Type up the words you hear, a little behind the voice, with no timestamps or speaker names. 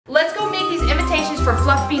for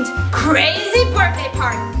Fluffbean's crazy birthday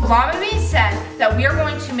party. Llamabean said that we are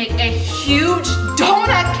going to make a huge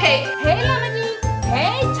donut cake. Hey Llamabean,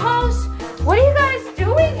 hey Toast, what are you guys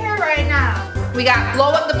doing here right now? We got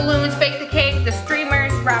blow up the balloons, bake the cake, the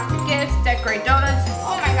streamers, wrap the gifts, decorate donuts.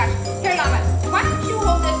 Oh my gosh, here Llama, why don't you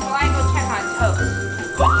hold this while I go check on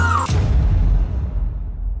Toast?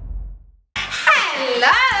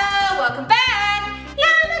 Hello, welcome back.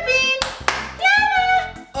 Llamabean,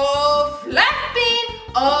 Llama. Oh, Fluffbean,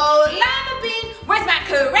 oh, Llamabean. Where's my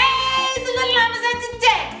crazy little llamas at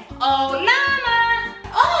today? Oh, Llama.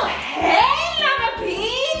 Oh, hey,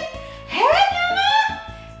 Llamabean. Hey, Llama.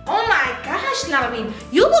 Oh my gosh, Llamabean,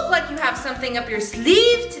 you look like you have something up your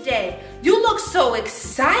sleeve today. You look so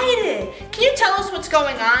excited. Can you tell us what's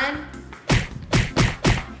going on?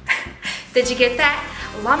 Did you get that?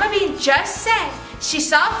 Llamabean just said she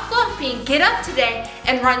saw Fluffbean get up today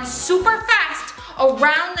and run super fast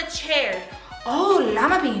around the chair. Oh,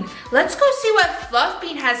 Llamabean, let's go see what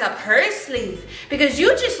Fluffbean has up her sleeve. Because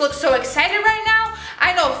you just look so excited right now.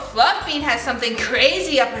 I know Fluffbean has something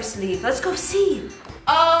crazy up her sleeve. Let's go see.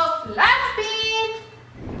 Oh, Fluffbean.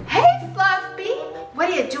 Hey, Fluffbean. What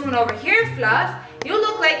are you doing over here, Fluff? You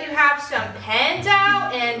look like you have some pens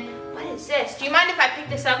out and what is this? Do you mind if I pick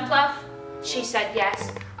this up, Fluff? She said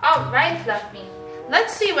yes. All right, Fluffbean.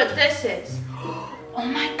 Let's see what this is. Oh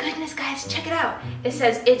my goodness, guys, check it out. It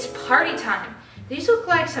says it's party time. These look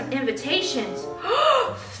like some invitations.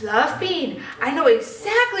 Fluffbean, I know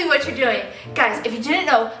exactly what you're doing. Guys, if you didn't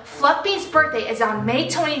know, Fluffbean's birthday is on May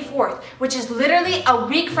 24th, which is literally a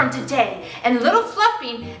week from today. And little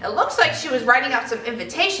Fluffbean, it looks like she was writing out some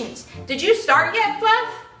invitations. Did you start yet,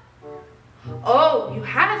 Fluff? Oh, you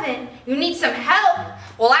haven't? You need some help?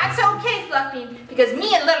 Well, that's okay, Fluffbean, because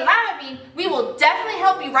me and little Llamabean, we will definitely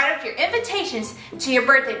help you write up your invitations to your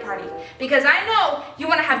birthday party. Because I know you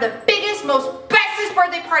want to have the biggest, most bestest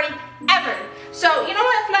birthday party ever. So, you know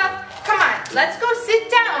what, Fluff? Come on, let's go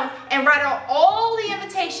sit down and write out all the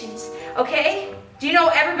invitations, okay? Do you know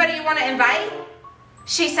everybody you want to invite?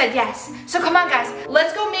 She said yes. So come on, guys,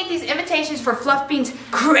 let's go make these invitations for Fluffbean's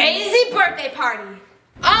crazy birthday party.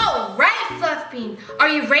 All right, Fluffbean, are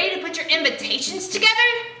you ready to put your invitations together?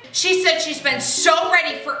 She said she's been so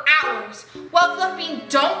ready for hours. Well, Fluffbean,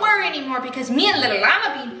 don't worry anymore because me and little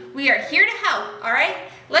Llamabean, we are here to help, all right?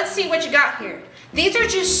 Let's see what you got here. These are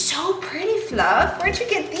just so pretty, Fluff. Where'd you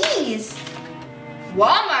get these?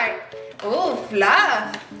 Walmart. Oh,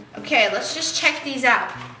 Fluff. Okay, let's just check these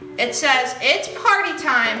out. It says it's party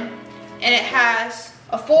time, and it has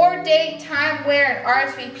a 4-day time, wear, and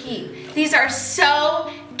RSVP. These are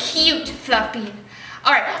so cute, Fluffbean.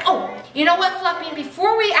 All right, oh, you know what, Fluffbean?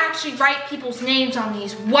 Before we actually write people's names on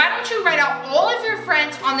these, why don't you write out all of your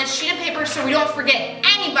friends on this sheet of paper so we don't forget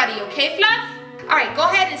anybody, okay, Fluff? All right, go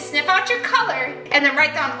ahead and sniff out your color and then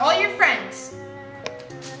write down all your friends.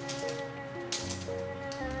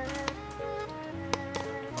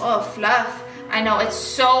 Oh, Fluff. I know, it's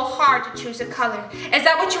so hard to choose a color. Is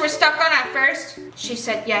that what you were stuck on at first? She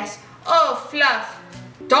said yes. Oh, Fluff.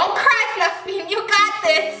 Don't cry, Fluffbean, you got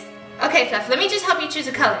this. Okay, Fluff, let me just help you choose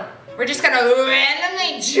a color. We're just gonna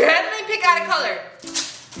randomly, gently pick out a color.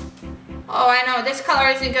 Oh, I know, this color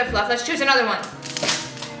isn't good, Fluff. Let's choose another one.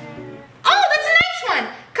 Oh, that's a nice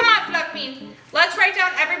one. Come on, Fluffbean. Let's write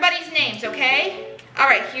down everybody's names, okay? All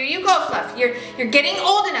right, here you go, Fluff. You're getting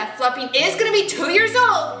old enough. Fluffbean is gonna be 2 years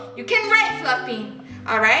old. You can write, Fluffbean.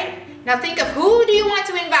 All right? Now think of who do you want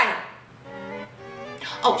to invite?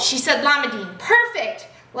 Oh, she said Llamabean. Perfect.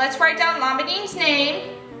 Let's write down Llamabean's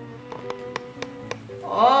name.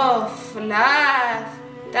 Oh, Fluff.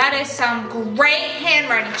 That is some great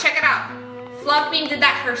handwriting. Check it out. Fluffbean did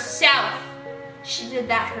that herself. She did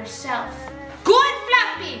that herself. Good,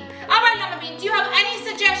 Fluffbean. All right, Llamabean, do you have any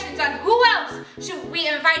suggestions on who else should we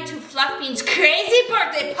invite to Fluffbean's crazy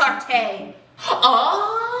birthday party?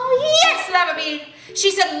 Oh, yes, Llamabean.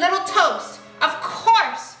 She said little Toast. Of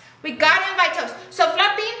course. We gotta invite Toast. So,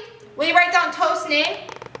 Fluffbean, will you write down Toast's name?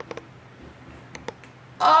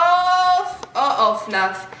 Oh,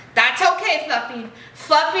 Fluff. That's okay, Fluffbean.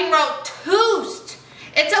 Fluffbean wrote Toast.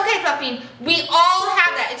 It's okay, Fluffbean. We all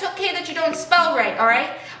have that. It's okay that you don't spell right, all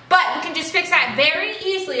right? But we can just fix that very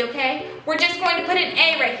easily, okay? We're just going to put an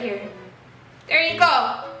A right here. There you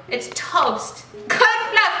go. It's Toast. Good,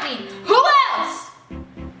 Fluffbean. Who else?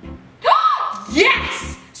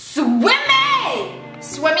 Yes! Swimmy!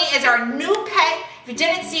 Swimmy is our new pet. If you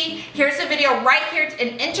didn't see, here's a video right here,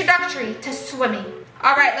 an introductory to Swimmy.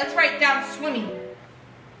 All right, let's write down Swimmy.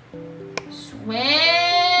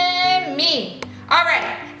 Swimmy. All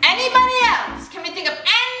right, anybody else? Can we think of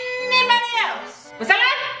anybody else? Was that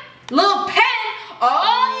it? Little pen?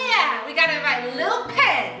 Oh Yeah, we gotta invite Little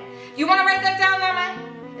Pen. You wanna write that down, Llama?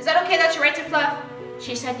 Is that okay that you write to Fluff?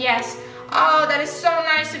 She said yes. Oh, that is so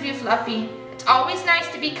nice of you, Fluffy. It's always nice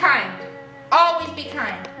to be kind. Always be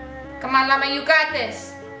kind. Come on, Llama, you got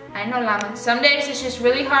this. I know, Llama. Some days it's just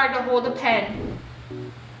really hard to hold a pen.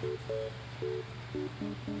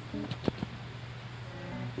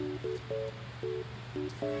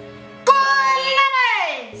 Good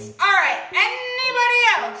llamas! All right, anybody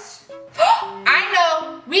else? I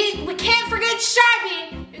know, we can't forget Shy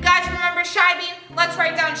Bean. You guys remember Shy Bean? Let's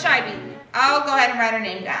write down Shy Bean. I'll go ahead and write her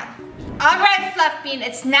name down. All right, Fluff Bean,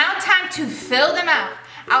 it's now time to fill them out.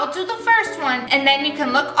 I'll do the first one, and then you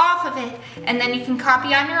can look off of it, and then you can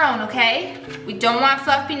copy on your own, okay? We don't want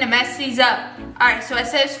Fluff Bean to mess these up. All right, so it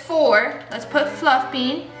says 4. Let's put Fluff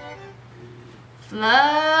Bean.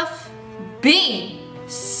 Fluff Bean.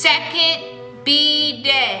 Second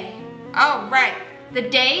B-Day. All right, the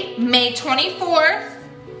day, May 24th.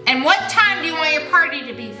 And what time do you want your party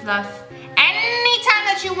to be, Fluff? Any time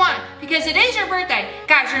that you want, because it is your birthday.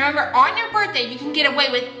 Guys, remember, on your birthday, you can get away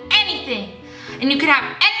with anything. And you can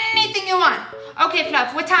have anything you want. Okay,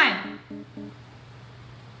 Fluff, what time?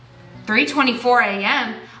 3:24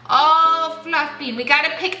 a.m. Oh, Fluff Bean, we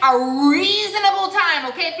gotta pick a reasonable time,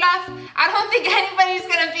 okay, Fluff? I don't think anybody's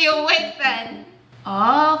gonna be awake then.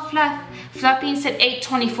 Oh, Fluff Bean said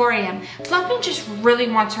 8:24 a.m. Fluff Bean just really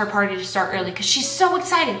wants her party to start early because she's so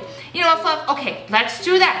excited. You know what, Fluff? Okay, let's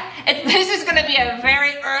do that. This is gonna be a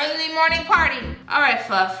very early morning party. All right,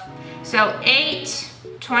 Fluff. So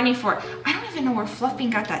 8:24. I don't even know where Fluff Bean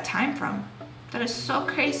got that time from. That is so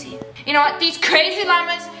crazy. You know what? These crazy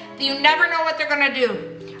llamas, you never know what they're gonna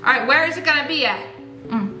do. All right, where is it gonna be at?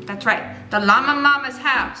 That's right, the Llama Mama's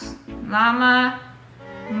house. Llama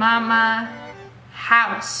Mama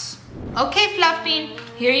house. Okay, Fluff Bean,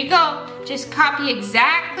 here you go. Just copy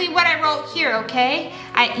exactly what I wrote here, okay?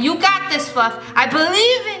 You got this, Fluff. I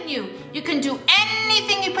believe in you. You can do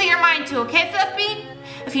anything you put your mind to, okay, Fluff Bean?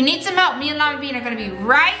 If you need some help, me and Llamabean are gonna be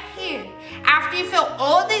right here. After you fill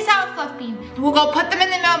all these out, Fluff Bean, we'll go put them in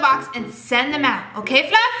the mailbox and send them out, okay,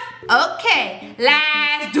 Fluff? Okay,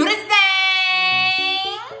 let's do this thing.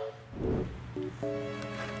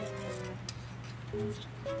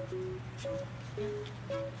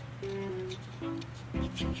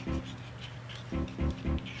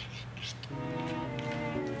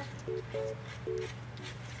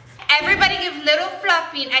 Everybody give little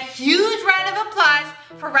Fluff Bean a huge round of applause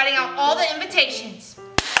for writing out all the invitations.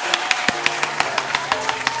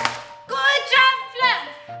 Good job, Fluff.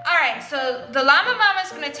 All right, so the Llama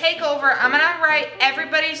Mama's gonna take over. I'm gonna write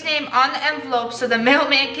everybody's name on the envelope so the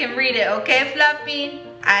mailman can read it, okay, Fluff Bean?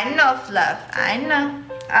 I know, Fluff, I know.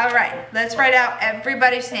 All right, let's write out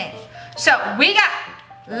everybody's name. So we got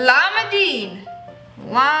Llamabean.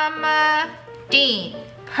 Llamabean,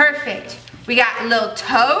 perfect. We got Lil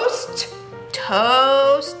Toast.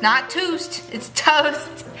 Toast, not Toast, it's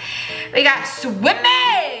Toast. We got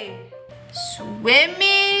Swimmy.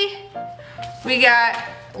 Swimmy. We got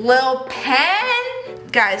Lil Pen.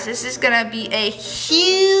 Guys, this is gonna be a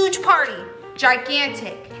huge party.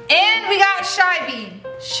 Gigantic. And we got Shy Bean.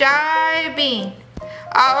 Shy Bean.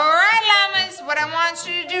 All right, llamas, what I want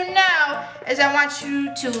you to do now is I want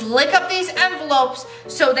you to lick up these envelopes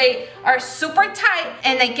so they are super tight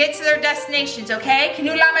and they get to their destinations, okay? Can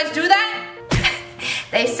you llamas do that?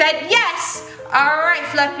 They said yes. All right,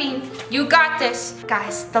 Fluff Bean, you got this.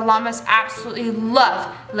 Guys, the llamas absolutely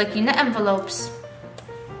love licking the envelopes.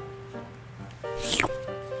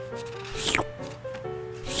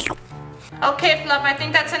 Okay, Fluff, I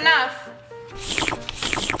think that's enough.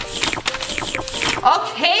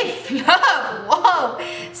 Okay, Fluff, whoa,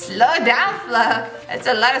 slow down, Fluff. That's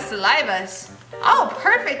a lot of salivas. Oh,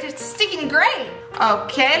 perfect, it's sticking great.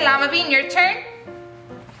 Okay, Llamabean, your turn.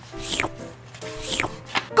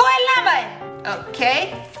 Go ahead, Llama.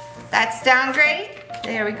 Okay, that's down great.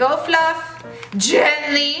 There we go, Fluff.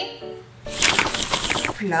 Gently.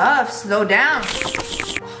 Fluff, slow down.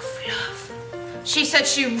 Oh, Fluff. She said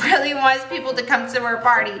she really wants people to come to her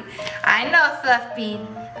party. I know, Fluff Bean.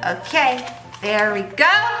 Okay. There we go.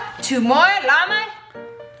 2 more, Llama.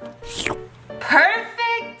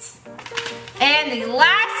 Perfect. And the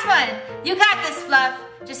last one. You got this, Fluff.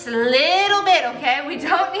 Just a little bit, okay? We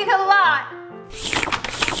don't need a lot.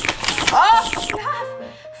 Oh, Fluff.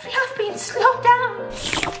 Fluff Bean, slow down.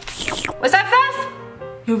 What's that, Fluff?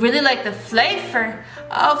 You really like the flavor.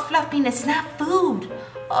 Oh, Fluff Bean, it's not food.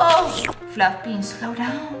 Oh, Fluff Bean, slow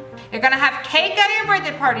down. You're gonna have cake at your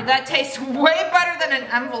birthday party. That tastes way better than an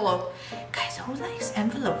envelope. Guys, who likes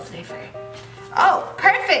envelope flavor? Oh,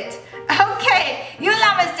 perfect. Okay, you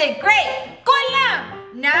llamas did great. Good lamb.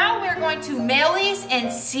 now we're going to mail these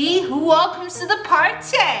and see who all comes to the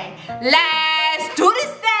party. Let's do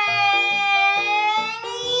this thing.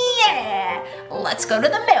 Yeah. Let's go to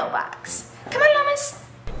the mailbox. Come on, llamas.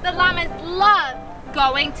 The llamas love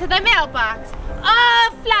going to the mailbox.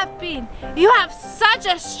 Oh, Fluffbean, you have such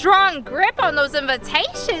a strong grip on those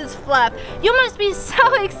invitations, Fluff. You must be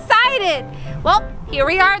so excited. Well, here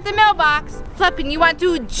we are at the mailbox. Fluffbean, you want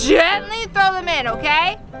to gently throw them in,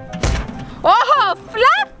 okay? Oh,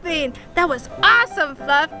 Fluffbean, that was awesome,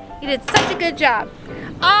 Fluff. You did such a good job.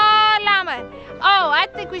 Oh, llama. Oh, I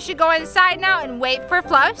think we should go inside now and wait for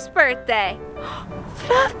Fluff's birthday.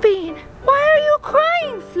 Fluffbean, why are you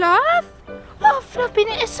crying, Fluff? Oh, Fluffbean,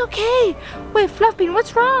 it's okay. Wait, Fluffbean,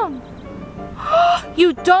 what's wrong?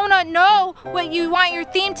 You do not know what you want your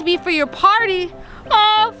theme to be for your party.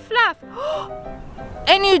 Oh, Fluff.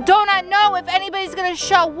 And you do not know if anybody's gonna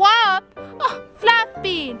show up. Oh,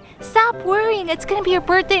 Fluffbean, stop worrying. It's gonna be your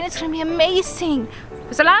birthday and it's gonna be amazing.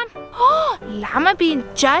 Was it Llama? Oh,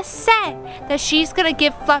 Llamabean just said that she's gonna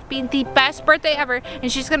give Fluffbean the best birthday ever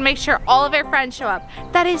and she's gonna make sure all of her friends show up.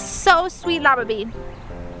 That is so sweet, Llamabean.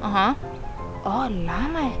 Uh-huh. Oh,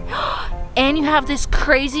 llama. And you have this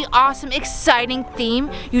crazy, awesome, exciting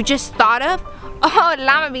theme you just thought of? Oh,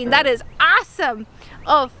 Llamabean, that is awesome.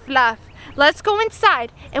 Oh, Fluff, let's go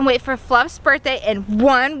inside and wait for Fluff's birthday in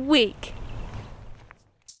 1 week.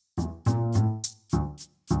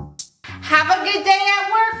 Have a good day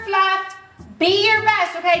at work, Fluff. Be your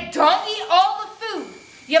best, okay? Don't eat all the food.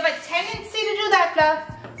 You have a tendency to do that,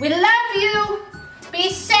 Fluff. We love you. Be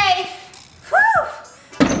safe. Whew.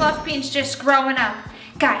 Fluffbean's just growing up.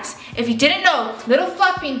 Guys, if you didn't know, little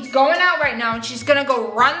Fluffbean's going out right now and she's gonna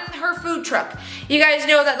go run her food truck. You guys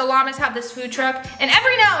know that the llamas have this food truck, and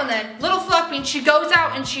every now and then, little Fluffbean, she goes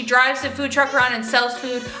out and she drives the food truck around and sells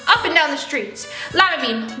food up and down the streets.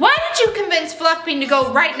 Llamabean, why did you convince Fluffbean to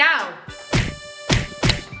go right now?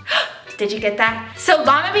 Did you get that? So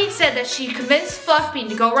Llamabean said that she convinced Fluffbean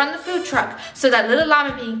to go run the food truck so that little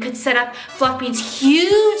Llamabean could set up Fluffbean's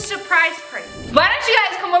huge surprise party. Why don't you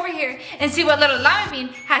guys come over here and see what little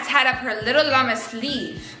Llamabean has had up her little llama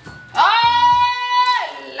sleeve.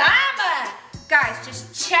 Oh, llama! Guys,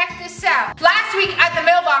 just check this out. Last week at the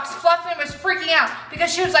mailbox, Fluffbean was freaking out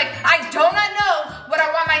because she was like, I do not know what I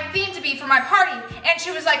want my theme to be for my party. And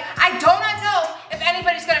she was like, I do not know if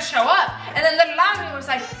anybody's gonna show up. And then little Llamabean was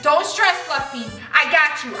like, don't stress, Fluffbean. I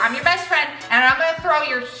got you. I'm your best friend and I'm gonna throw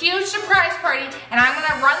your huge surprise party and I'm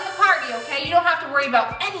gonna run the party, okay? You don't have to worry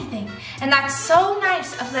about anything. And that's so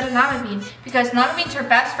nice of little Llamabean because Llamabean's her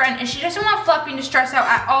best friend and she doesn't want Fluffbean to stress out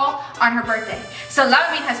at all on her birthday. So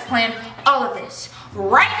Llamabean has planned all of this.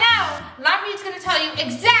 Right now, Llamabean's gonna tell you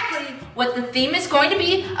exactly what the theme is going to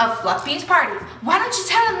be of Fluffbean's party. Why don't you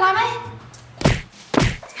tell him, Llama?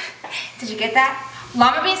 Did you get that?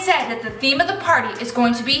 Llamabean said that the theme of the party is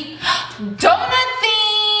going to be donut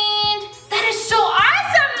themed. That is so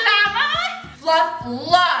awesome, Llama! Fluff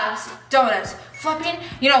loves donuts. Fluffbean,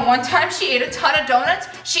 you know, one time she ate a ton of donuts.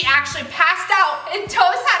 She actually passed out and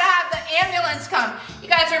Toast had to have the ambulance come. You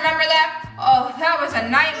guys remember that? Oh, that was a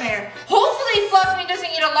nightmare. Hopefully Fluffbean doesn't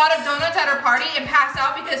eat a lot of donuts at her party and pass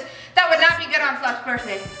out because that would not be good on Fluff's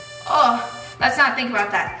birthday. Oh, let's not think about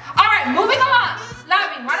that. All right, moving along.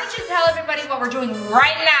 Llamabean, why don't you tell everybody what we're doing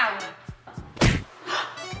right now?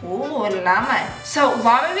 Oh, llama. So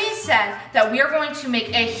Llamabean said that we are going to make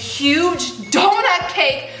a huge donut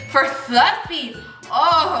cake for Fluffbean.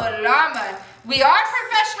 Oh, llama. We are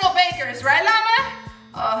professional bakers, right, llama?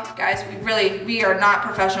 Oh, guys, we are not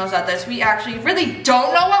professionals at this. We actually really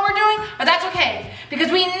don't know what we're doing, but that's okay,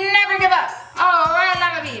 because we never give up. All right,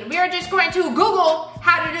 Llamabean, we are just going to Google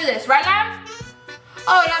how to do this, right, Llama?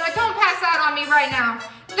 Oh, llama, don't pass out on me right now.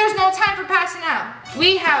 There's no time for passing out.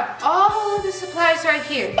 We have all of the supplies right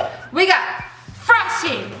here. We got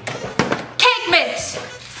frosting, cake mix,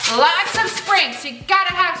 lots of springs. You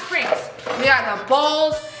gotta have springs. We got the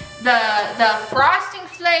bowls, the frosting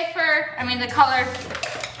flavor, the color,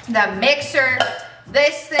 the mixer,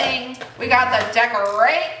 this thing. We got the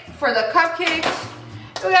decorate for the cupcakes.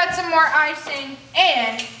 We got some more icing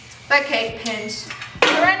and the cake pins.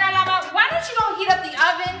 So right now, Llama, why don't you go heat up the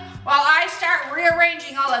oven while I start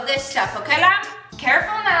rearranging all of this stuff, okay, Llama?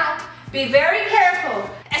 Careful now. Be very careful,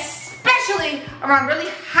 especially around really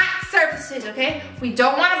hot surfaces, okay? We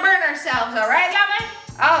don't want to burn ourselves, all right, Llama?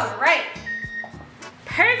 All right.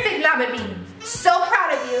 Perfect, Llamabean. So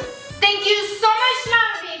proud of you. Thank you so much,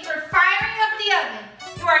 Llamabean, for firing up the oven.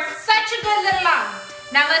 You are such a good little llama.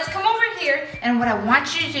 Now let's come over here, and what I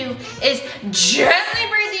want you to do is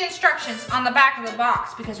gently read the instructions on the back of the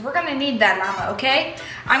box because we're gonna need that, Llama, okay?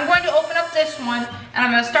 I'm going to open up this one, and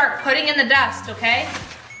I'm gonna start putting in the dust, okay?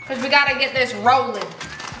 Because we gotta get this rolling.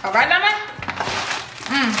 All right, Llama?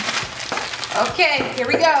 Okay, here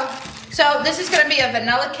we go. So this is gonna be a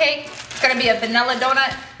vanilla cake. It's gonna be a vanilla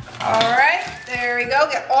donut. All right, there we go.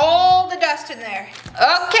 Get all the dust in there.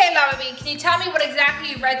 Okay, Llamabean, can you tell me what exactly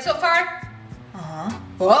you read so far?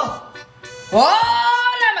 Whoa. Whoa,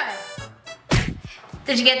 Llama.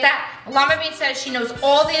 Did you get that? Llamabean says she knows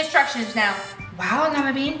all the instructions now. Wow,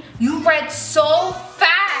 Llamabean, you read so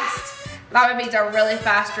fast. Llamabean's a really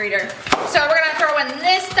fast reader. So we're gonna throw in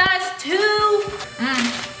this dust too.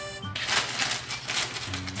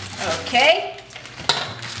 Okay.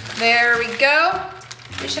 There we go.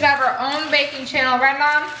 We should have our own baking channel, right,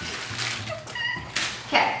 Mom?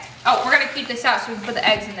 Okay. Oh, we're gonna keep this out so we can put the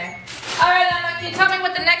eggs in there. All right, Llama, can you tell me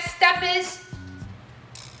what the next step is?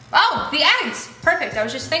 Oh, the eggs. Perfect, I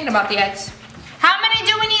was just thinking about the eggs. How many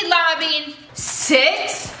do we need, Llamabean?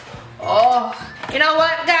 6? Oh, you know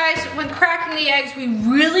what, guys? When cracking the eggs, we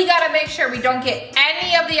really gotta make sure we don't get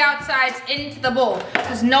any of the outsides into the bowl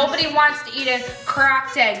because nobody wants to eat a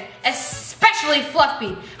cracked egg, especially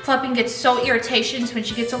Fluffbean. Fluffbean gets so irritations when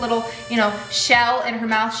she gets a little, you know, shell in her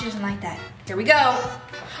mouth. She doesn't like that. Here we go.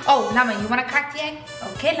 Oh, Llama, you wanna crack the egg?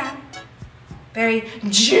 Okay, Llama. Very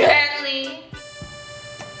gently.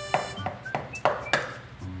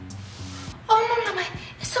 Oh, no, Llama.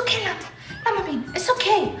 It's okay, Llama. Llamabean, it's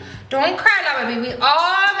okay. Don't cry, Llamabean. We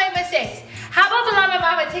all make mistakes. How about the Llama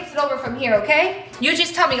Mama takes it over from here, okay? You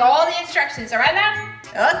just tell me all the instructions, all right,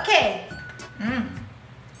 Llama? Okay.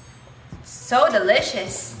 So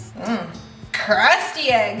delicious. Crusty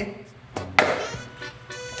egg.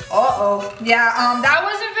 Uh-oh. Yeah, that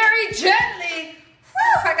wasn't very gently.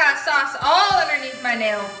 Whew, I got sauce all underneath my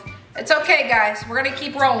nail. It's okay, guys. We're gonna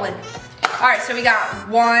keep rolling. All right, so we got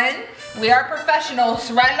 1. We are professionals,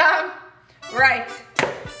 right, Llama? Right.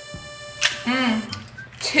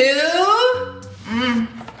 2.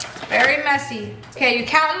 Very messy. Okay, you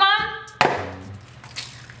count, Mom?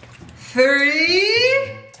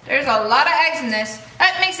 3. There's a lot of eggs in this.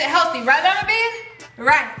 That makes it healthy, right, Llamabean?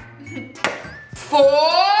 Right. 4.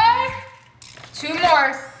 2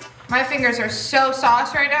 more. My fingers are so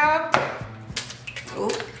sauced right now.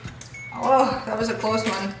 Ooh. Oh, that was a close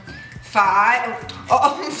one. 5.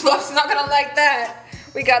 Oh, Fluff's not gonna like that.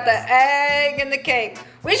 We got the egg and the cake.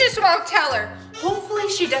 We just won't tell her. Hopefully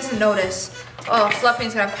she doesn't notice. Oh,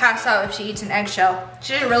 Fluffbean's gonna pass out if she eats an eggshell.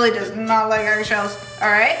 She really does not like eggshells. All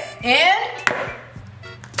right, and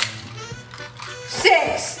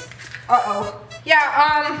 6. Uh-oh.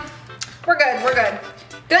 Yeah, we're good, we're good.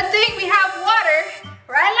 Good thing we have water.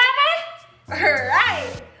 Right, Llama? All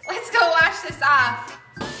right, let's go wash this off.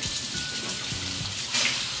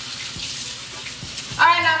 All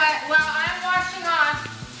right, Llama, while I'm washing off,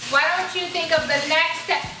 why don't you think of the next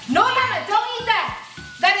step? No, Llama, don't eat that.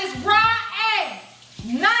 That is raw egg.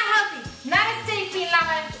 Not healthy, not a safe bean,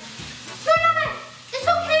 Llama. No, Llama, it's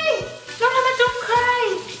okay. No, Llama, don't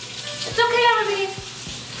cry. It's okay, Llamabean.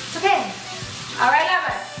 It's okay. All right,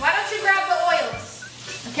 Llama, why don't you grab the oils,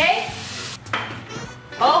 okay?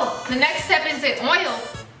 Oh, the next step is the oil.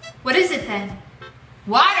 What is it then?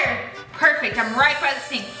 Water. Perfect, I'm right by the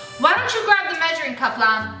sink. Why don't you grab the measuring cup,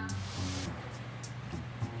 Llama?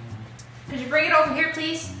 Could you bring it over here,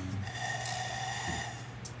 please?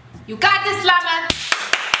 You got this, Llama.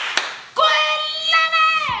 Good,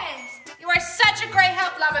 Llamas! You are such a great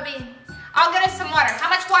help, Llamabean. I'll get us some water. How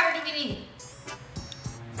much water do we need?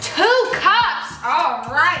 2 cups. All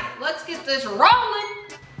right, let's get this rolling.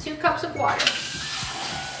 2 cups of water.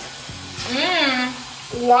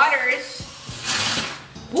 Waters.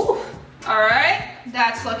 Woo. All right,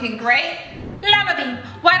 that's looking great. Llamabean,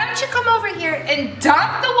 why don't you come over here and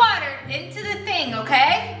dump the water into the thing,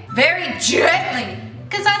 okay? Very gently,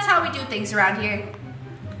 because that's how we do things around here.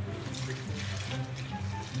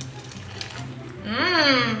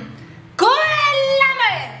 Good,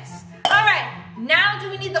 Llamas. All right, now do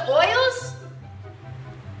we need the oils?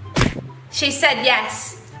 She said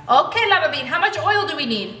yes. Okay, Llamabean, how much oil do we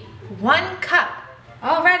need? 1 cup.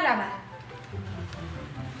 All right, Llama.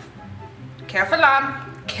 Careful, Llama.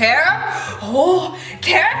 Oh,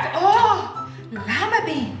 careful. Oh,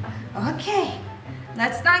 Llamabean. Okay,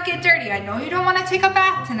 let's not get dirty. I know you don't want to take a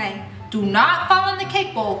bath tonight. Do not fall in the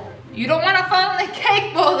cake bowl. You don't want to fall in the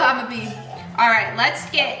cake bowl, Llamabean. All right, let's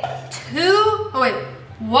get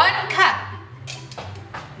 1 cup.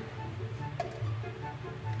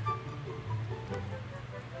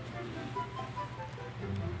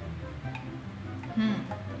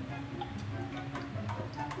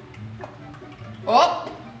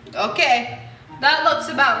 Oh, okay. That looks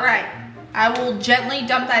about right. I will gently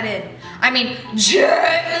dump that in.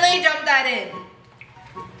 Gently dump that in.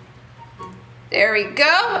 There we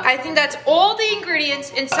go. I think that's all the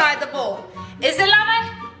ingredients inside the bowl. Is it,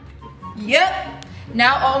 Llama? Yep.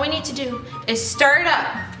 Now all we need to do is stir it up.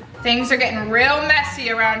 Things are getting real messy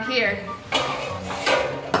around here.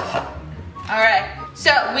 All right,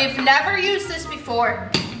 so we've never used this before,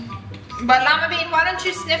 but Llamabean, why don't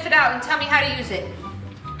you sniff it out and tell me how to use it?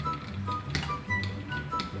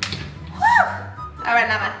 Whew. All right,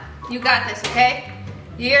 Llama, you got this, okay?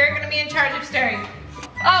 You're gonna be in charge of stirring.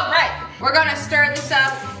 All right, we're gonna stir this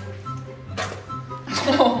up.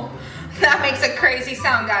 Oh, that makes a crazy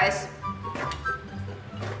sound, guys.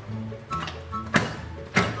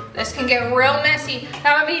 This can get real messy.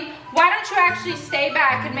 Llamabean, why don't you actually stay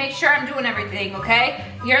back and make sure I'm doing everything, okay?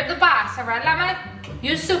 You're the boss, all right, Llama?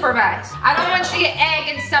 You supervise. I don't want you to get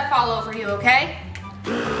egg and stuff all over you, okay?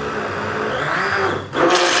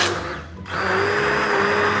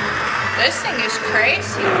 This thing is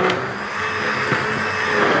crazy.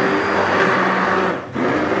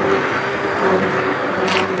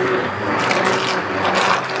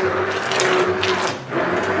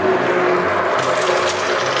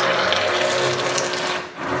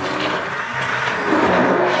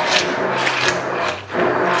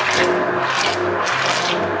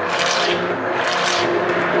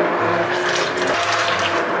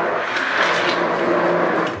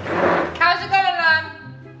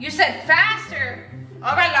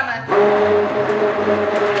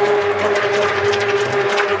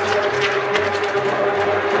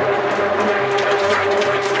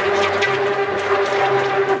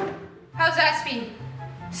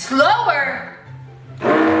 Slower?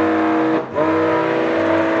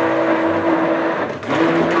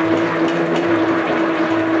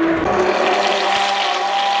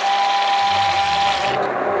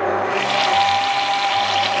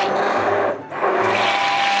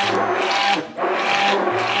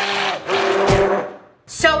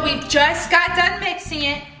 So we've just got done mixing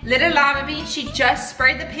it. Little Llamabean, she just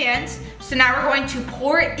sprayed the pans. So now we're going to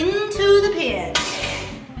pour it into the pans.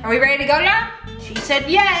 Are we ready to go now? She said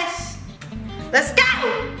yes. Let's go.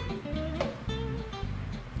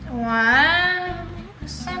 Wow,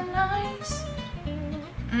 so nice.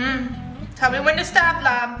 Tell me when to stop,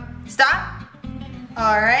 Llama. Stop.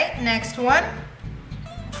 All right, next one.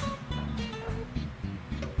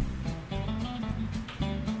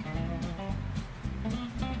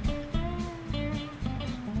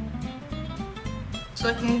 It's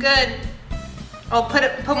looking good. Oh, put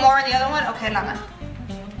more in the other one? Okay, Llama.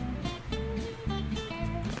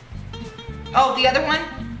 Oh, the other one?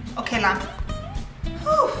 Okay, Llama.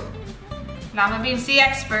 Whew. Llamabean's the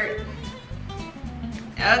expert.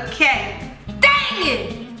 Okay. Dang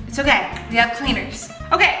it! It's okay, we have cleaners.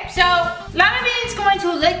 Okay, so Llamabean's going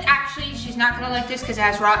to lick, actually, she's not gonna lick this because it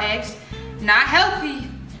has raw eggs. Not healthy.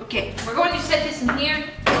 Okay, we're going to set this in here.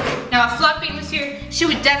 Now, if Fluffbean was here, she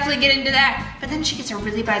would definitely get into that, but then she gets a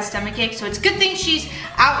really bad stomach ache, so it's a good thing she's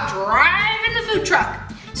out driving the food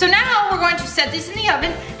truck. So now we're going to set this in the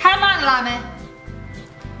oven. How long, Llama?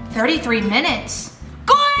 33 minutes.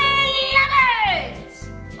 Good lemons!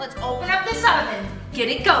 Let's open up this oven. Get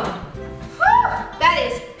it going. Whew, that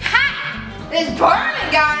is hot. It's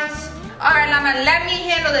burning, guys. All right, Llama, let me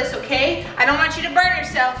handle this, okay? I don't want you to burn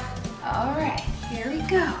yourself. All right, here we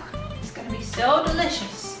go. It's gonna be so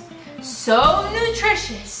delicious. So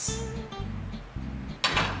nutritious.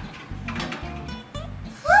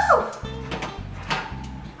 Whew.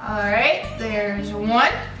 All right, there's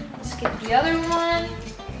one. Let's get the other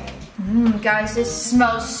one. Guys, this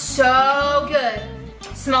smells so good.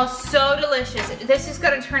 It smells so delicious. This is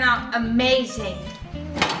gonna turn out amazing.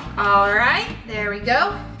 All right, there we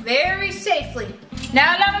go. Very safely.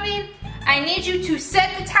 Now, Llamabean, I need you to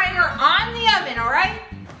set the timer on the oven, all right?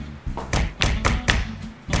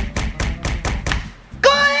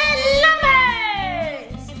 Good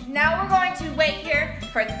lemons! Now we're going to wait here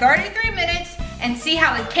for 33 minutes and see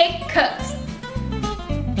how the cake cooks.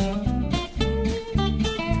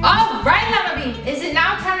 All right, Llamabean, is it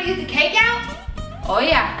now time to get the cake out? Oh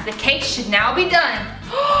yeah, the cake should now be done.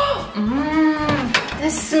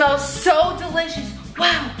 This smells so delicious.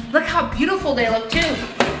 Wow, look how beautiful they look too.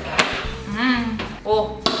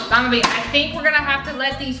 Well, Llamabean, I think we're gonna have to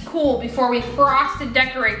let these cool before we frost and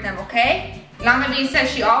decorate them, okay? Llamabean says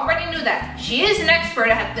she already knew that. She is an expert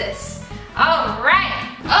at this. All right.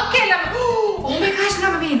 Okay, Llamabean. Oh my gosh,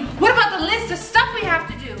 Llamabean. What about the list of stuff we have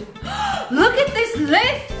to do? Look at this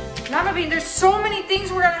list. Llamabean, there's so many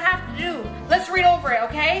things we're gonna have to do. Let's read over it,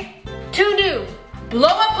 okay? To do, blow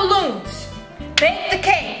up balloons, bake the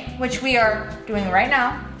cake, which we are doing right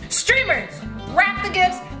now. Streamers, wrap the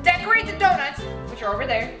gifts, decorate the donuts, which are over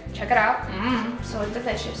there. Check it out. So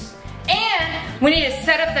delicious. And we need to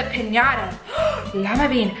set up the piñata.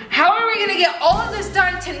 Llamabean, how are we gonna get all of this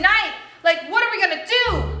done tonight? Like, what are we gonna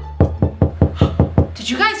do? Did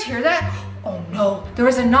you guys hear that? Oh no, there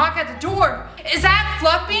was a knock at the door. Is that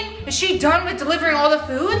Fluffbean? Is she done with delivering all the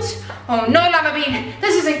foods? Oh no, Llamabean,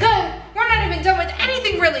 this isn't good. We're not even done with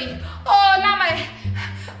anything really.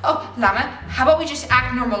 Oh, Llama, how about we just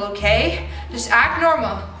act normal, okay? Just act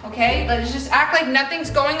normal, okay? Let's just act like nothing's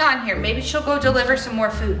going on here. Maybe she'll go deliver some more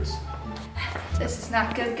foods. This is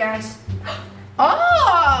not good, guys.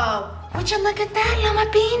 Oh, would you look at that,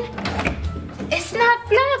 Llamabean? It's not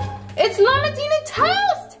Fluff, it's Llamabean and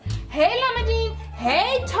Toast. Hey, Llamabean,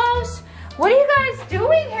 hey, Toast. What are you guys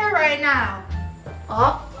doing here right now?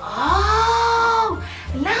 Oh,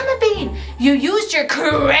 Llamabean, you used your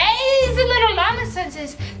crazy little llama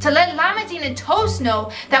senses to let Llamabean and Toast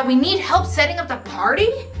know that we need help setting up the party?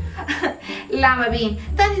 Llamabean,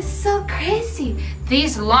 that is so crazy.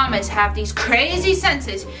 These llamas have these crazy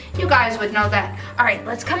senses. You guys would know that. All right,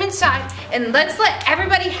 let's come inside and let's let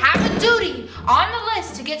everybody have a duty on the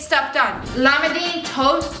list to get stuff done. Llamabean,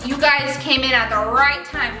 Toast, you guys came in at the right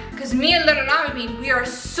time because me and little Llamabean, we are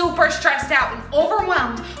super stressed out and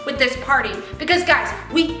overwhelmed with this party because guys,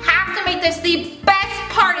 we have to make this the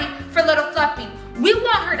best party for little Fluffbean. We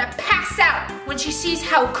want her to pass out when she sees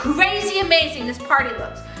how crazy amazing this party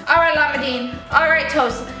looks. All right, Llamabean. All right,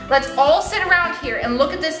 Toast. Let's all sit around here and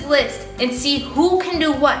look at this list and see who can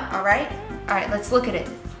do what, all right? All right, let's look at it.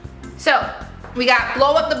 So, we got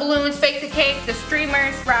blow up the balloons, bake the cake, the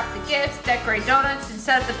streamers, wrap the gifts, decorate donuts, and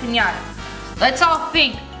set up the piñata. Let's all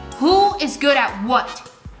think, who is good at what?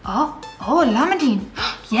 Oh, Llamabean.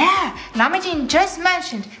 Yeah, Llamabean just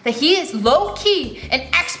mentioned that he is low-key an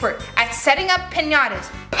expert at setting up piñatas.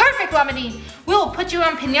 Perfect, Llamabean. We will put you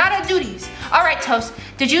on piñata duties. All right, Toast,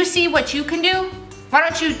 did you see what you can do? Why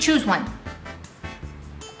don't you choose one?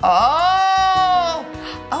 Oh,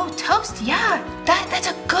 Toast, yeah, that's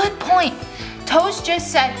a good point. Toast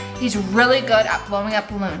just said he's really good at blowing up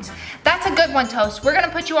balloons. That's a good one, Toast. We're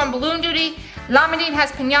gonna put you on balloon duty. Llamabean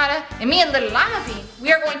has piñata, and me and little Llamabean,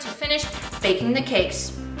 we are going to finish baking the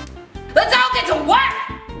cakes. Let's all get to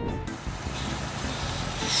work!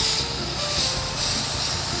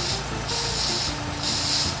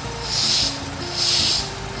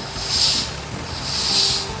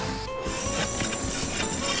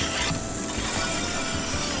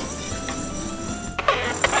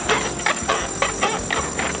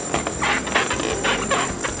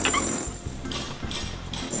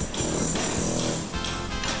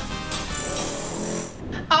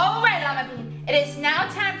 It is now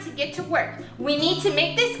time to get to work. We need to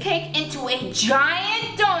make this cake into a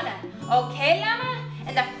giant donut. Okay, Llama?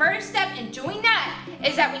 And the first step in doing that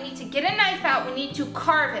is that we need to get a knife out. We need to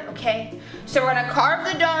carve it, okay? So we're gonna carve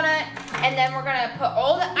the donut, and then we're gonna put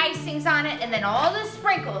all the icings on it, and then all the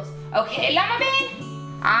sprinkles. Okay,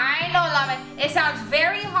 Llamabean? I know, Llama. It sounds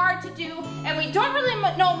very hard to do, and we don't really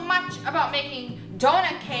know much about making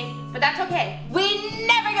donut cake, but that's okay. We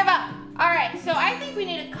never give up. All right, so I think we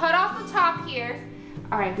need to cut off the top here.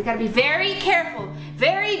 All right, we gotta be very careful,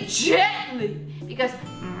 very gently, because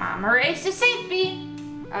Mama raised to safety.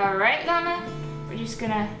 All right, Llama, we're just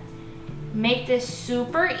gonna make this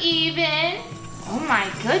super even. Oh my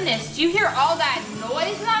goodness, do you hear all that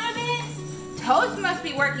noise, Llamabean? Toast must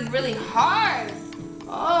be working really hard.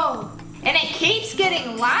 Oh, and it keeps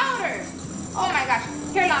getting louder. Oh my gosh,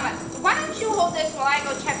 here, Llama, why don't you hold this while I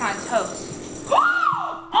go check on Toast?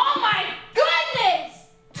 Oh my goodness!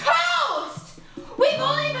 Toast! We've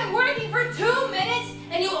only been working for 2 minutes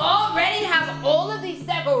and you already have all of these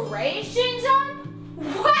decorations up?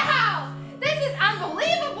 Wow! This is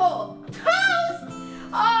unbelievable! Toast!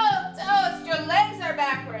 Oh, Toast, your legs are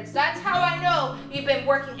backwards. That's how I know you've been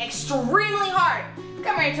working extremely hard.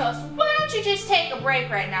 Come here, Toast. Why don't you just take a break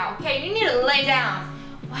right now, okay? You need to lay down.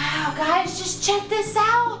 Wow, guys, just check this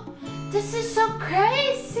out. This is so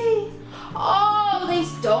crazy. Oh, these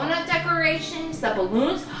donut decorations, the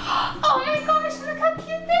balloons. Oh my gosh, look how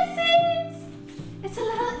cute this is. It's a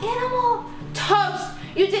little animal. Toast,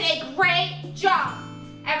 you did a great job.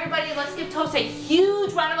 Everybody, let's give Toast a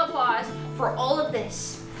huge round of applause for all of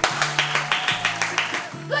this.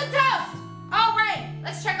 Good, Toast. All right,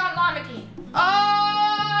 let's check on Llamabean.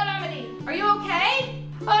 Oh, Llamabean, are you okay?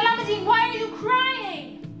 Oh, Llamabean, why are you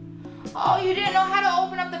crying? Oh, you didn't know how to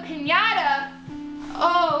open up the piñata.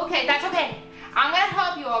 Oh, okay, that's okay. I'm gonna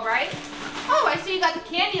help you, all right? Oh, I see you got the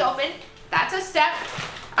candy open. That's a step.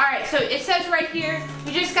 All right, so it says right here,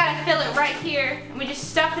 we just gotta fill it right here, and we just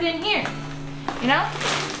stuff it in here. you know?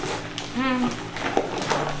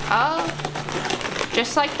 Oh,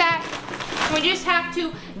 just like that. We just have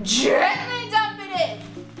to gently dump it in.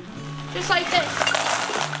 Just like this.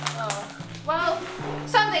 Oh, well,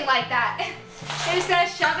 something like that. We're just gonna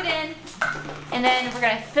shove it in, and then we're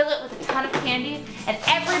gonna fill it with a ton of candy, and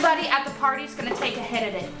everybody at the party is gonna take a hit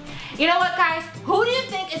at it. You know what, guys? Who do you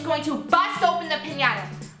think is going to bust open the piñata?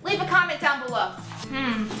 Leave a comment down below.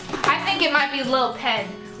 I think it might be Lil Pen.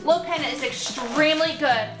 Lil Pen is extremely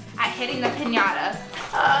good at hitting the piñata.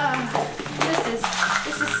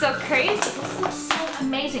 This is so crazy. This looks so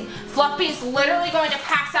amazing. Fluffbean's literally going to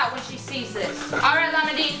pass out when she sees this. All right,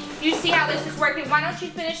 Llamabean, you see how this is working. Why don't you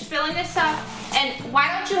finish filling this up, and why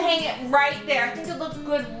don't you hang it right there? I think it looks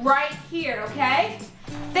good right here, okay?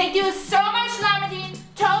 Thank you so much, Llamabean.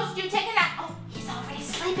 Toast, you take a nap. Oh, he's already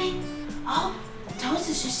sleeping. Oh, Toast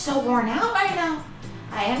is just so worn out right now.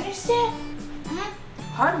 I understand.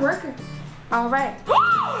 Hard worker. All right.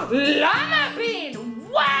 Llamabean!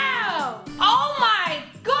 Wow! Oh my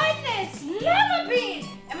goodness! Llamabean!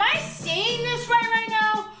 Am I seeing this right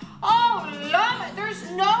now? Oh, Llama,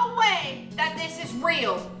 there's no way that this is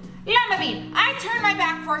real. Llamabean, I turned my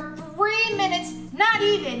back for 3 minutes, not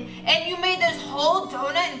even, and you made this whole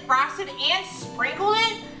donut and frosted and sprinkled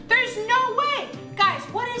it? There's no way. Guys,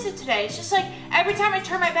 what is it today? It's just like every time I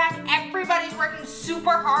turn my back, everybody's working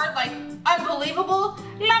super hard, like unbelievable.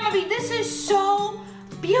 Llamabean, this is so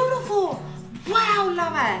beautiful. Wow,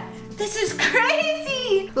 Llama, this is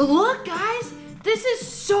crazy. Look, guys, this is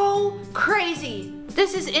so crazy.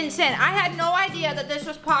 This is insane. I had no idea that this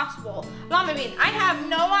was possible. Llamabean, I have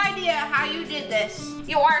no idea how you did this.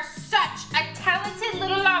 You are such a talented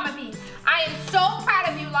little Llamabean. I am so proud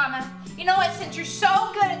of you, Llama. You know what, since you're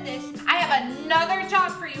so good at this, I have another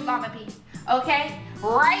job for you, Llamabean, okay?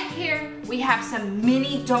 Right here, we have some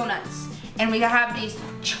mini donuts, and we have these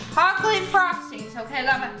chocolate frostings, okay,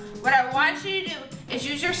 Llama? What I want you to do is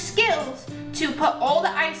use your skills to put all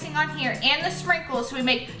the icing on here and the sprinkles so we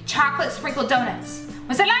make chocolate sprinkled donuts.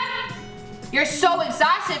 Was that loud? You're so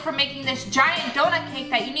exhausted from making this giant donut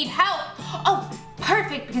cake that you need help. Oh,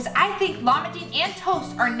 perfect, because I think Llamabean and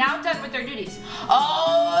Toast are now done with their duties.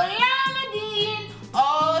 Oh, Llamabean!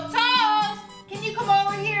 Oh, Toast! Can you come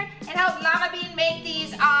over here and help Llamabean make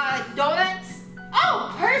these donuts?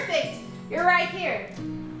 Oh, perfect! You're right here.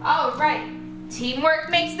 Oh, right. Teamwork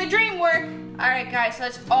makes the dream work. All right, guys,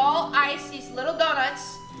 let's all ice these little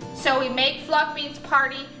donuts so we make Fluffbean's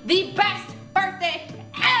party the best birthday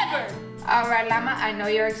ever. All right, Llama, I know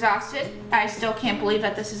you're exhausted. I still can't believe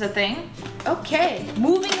that this is a thing. Okay,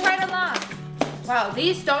 moving right along. Wow,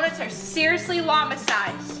 these donuts are seriously llama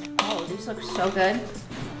sized. Oh, these look so good.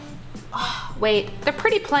 Oh, wait, they're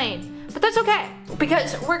pretty plain, but that's okay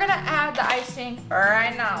because we're gonna add the icing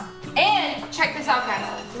right now. And check this out,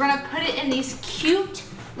 guys. We're gonna put it in these cute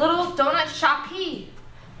little donut shoppy.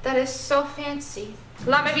 That is so fancy.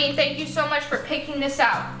 Llamabean, thank you so much for picking this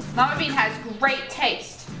out. Llamabean has great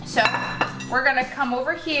taste. So we're gonna come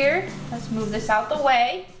over here. Let's move this out the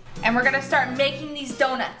way. And we're gonna start making these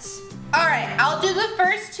donuts. All right, I'll do the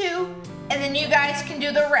first two, and then you guys can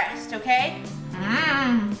do the rest, okay?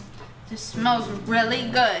 This smells really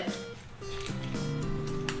good.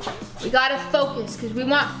 We gotta focus, because we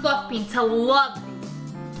want Fluffbean to love these.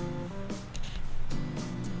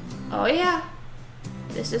 Oh yeah,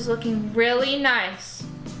 this is looking really nice.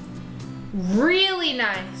 Really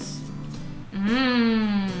nice.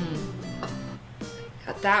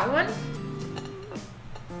 Got that one.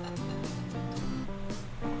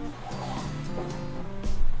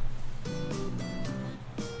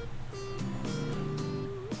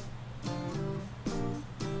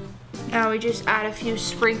 Now we just add a few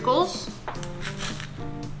sprinkles.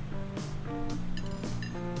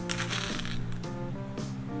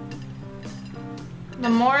 The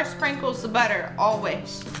more sprinkles, the better,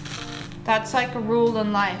 always. That's like a rule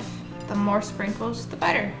in life. The more sprinkles, the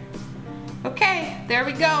better. Okay, there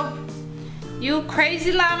we go. You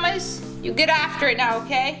crazy llamas, you get after it now,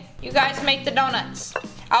 okay? You guys make the donuts.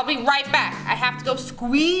 I'll be right back. I have to go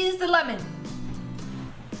squeeze the lemon.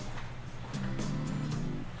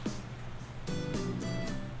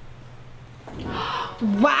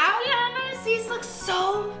 Wow, llamas, these look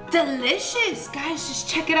so delicious. Guys, just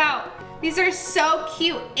check it out. These are so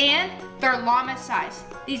cute and they're llama size.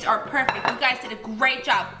 These are perfect. You guys did a great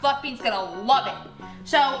job. Fluffbean's gonna love it.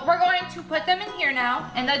 So we're going to put them in here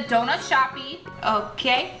now in the donut shoppy.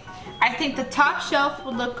 Okay. I think the top shelf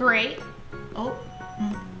would look great. Oh.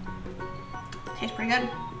 Tastes pretty good.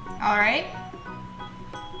 All right.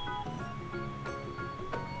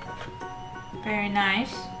 Very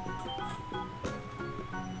nice.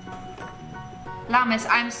 Llamas,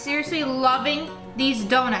 I'm seriously loving these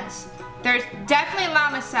donuts. There's definitely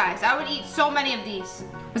llama size. I would eat so many of these.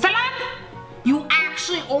 Was that llama? You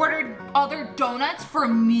actually ordered other donuts for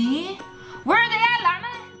me? Where are they at,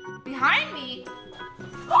 llama? Behind me?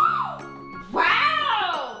 Oh,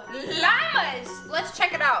 wow! Llamas! Let's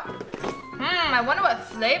check it out. I wonder what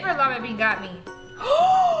flavor Llamabean got me.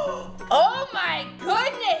 Oh my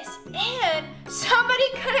goodness! And somebody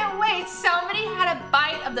couldn't wait. Somebody had a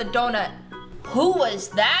bite of the donut. Who was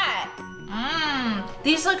that?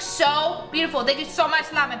 These look so beautiful. Thank you so much,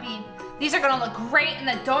 Llamabean. These are gonna look great in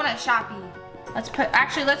the donut shoppy. Let's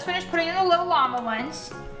finish putting in the little llama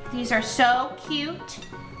ones. These are so cute.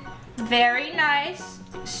 Very nice.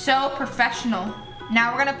 So professional.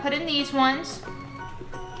 Now we're gonna put in these ones.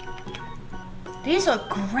 These look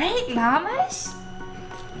great, llamas.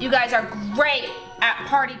 You guys are great at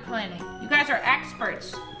party planning. You guys are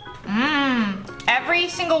experts. Every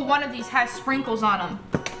single one of these has sprinkles on them.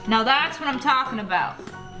 Now that's what I'm talking about.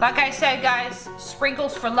 Like I said, guys,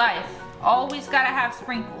 sprinkles for life. Always gotta have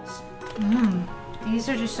sprinkles. These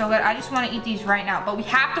are just so good. I just want to eat these right now, but we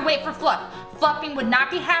have to wait for Fluff. Fluffbean would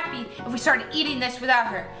not be happy if we started eating this without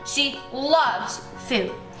her. She loves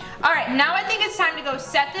food. All right, now I think it's time to go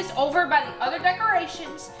set this over by the other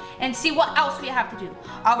decorations and see what else we have to do.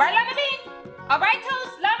 All right, Llamabean? All right,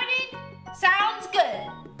 Toast, Llamabean? Sounds good.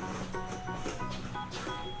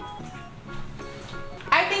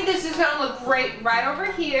 I think this is gonna look great right over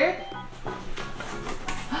here.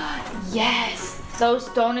 Yes, those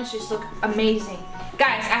donuts just look amazing.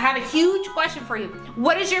 Guys, I have a huge question for you.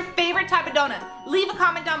 What is your favorite type of donut? Leave a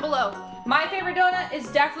comment down below. My favorite donut is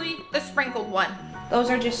definitely the sprinkled one. Those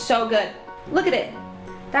are just so good. Look at it.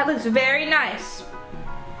 That looks very nice.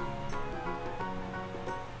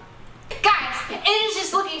 Guys, it is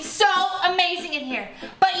just looking so amazing in here.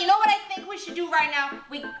 But you know what I think we should do right now?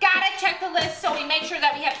 We gotta check the list so we make sure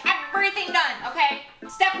that we have everything done, okay?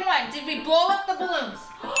 Step one, did we blow up the balloons?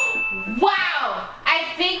 Wow,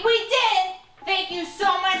 I think we did. Thank you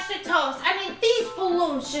so much to Toast. I mean, these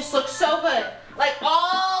balloons just look so good. Like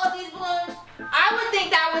all of these balloons, I would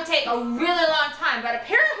think that would take a really long time, but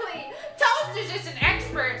apparently Toast is just an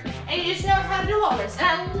expert and he just knows how to do all this. And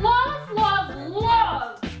I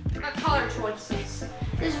love the color choices.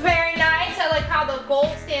 This is very nice. I like how the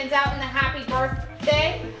gold stands out in the happy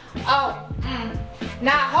birthday.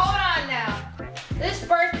 Now hold on now. This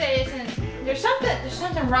birthday isn't, there's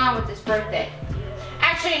something wrong with this birthday.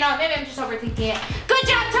 Actually, no, maybe I'm just overthinking it. Good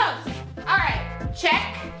job, Toast. All right,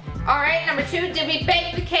 check. All right, number 2, did we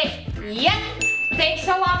bake the cake? Yep. Thanks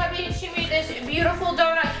to Llamabean, she made this beautiful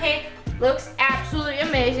donut cake. Looks absolutely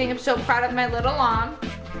amazing. I'm so proud of my little llama.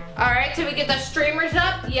 All right, did we get the streamers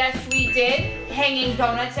up? Yes, we did. Hanging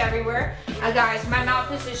donuts everywhere. Guys, my mouth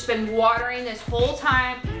has just been watering this whole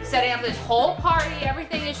time, setting up this whole party.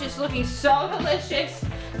 Everything is just looking so delicious.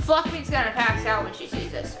 Fluffbean's gonna pass out when she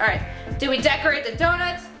sees this. All right, did we decorate the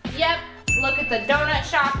donuts? Yep. Look at the donut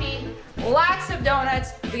shopping. Lots of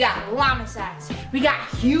donuts. We got llama size. We got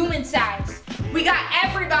human size. We got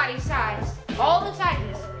everybody size. All the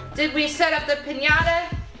sizes. Did we set up the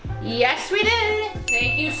piñata? Yes, we did.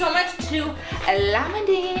 Thank you so much to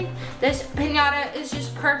Llamabean. This piñata is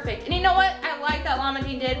just perfect. And you know what I like that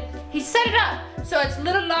Llamabean did? He set it up so it's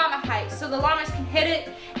little llama height, so the llamas can hit it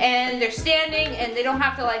and they're standing and they don't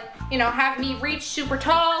have to, like, you know, have me reach super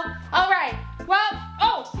tall. All right. Well,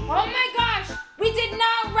 oh my gosh, we did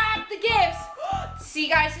not wrap the gifts. See,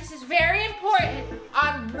 guys, this is very important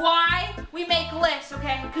on why we make lists,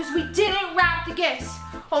 okay? Because we didn't wrap the gifts.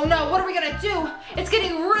 Oh no, what are we gonna do? It's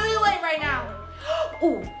getting really late right now.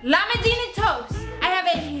 Ooh, Llamabean and Toast, I have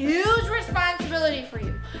a huge responsibility for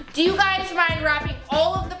you. Do you guys mind wrapping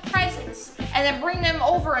all of the presents and then bring them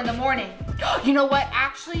over in the morning? You know what,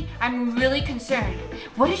 actually, I'm really concerned.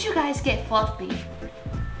 What did you guys get Fluffbean?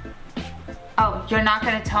 Oh, you're not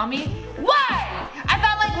gonna tell me? Why? I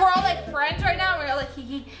thought like we're all like friends right now. We're all like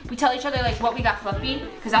hee. We tell each other like what we got Fluffbean.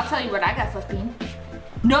 Cause I'll tell you what I got Fluffbean.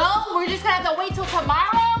 No, we're just gonna have to wait till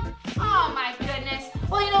tomorrow? Oh my goodness.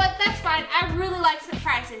 Well, you know what, that's fine. I really like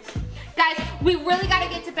surprises. Guys, we really gotta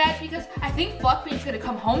get to bed because I think Fluffbean's gonna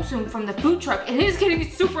come home soon from the food truck. It is getting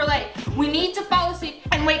super late. We need to fall asleep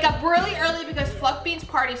and wake up really early because Fluffbean's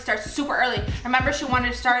party starts super early. Remember, she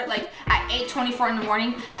wanted to start like at 8:24 in the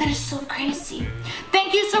morning? That is so crazy.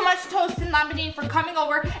 Thank you so much, Toast and Llamabean, for coming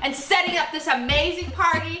over and setting up this amazing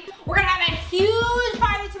party. We're gonna have a huge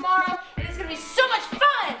party tomorrow and it's gonna be so much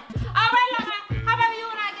fun. All right, Llama, how about you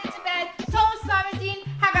and I get to bed? Toast, Llamabean,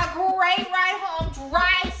 have a great ride home.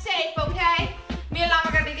 Drive safe, okay? Me and Llama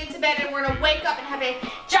are gonna get to bed and we're gonna wake up and have a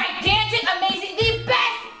gigantic, amazing, the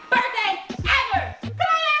best birthday ever! Come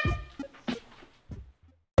on, Llama!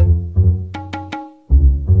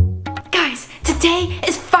 Today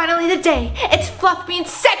is finally the day. It's Fluffbean's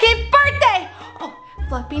second birthday. Oh,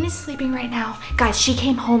 Fluffbean is sleeping right now. Guys, she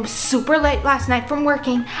came home super late last night from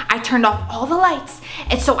working. I turned off all the lights,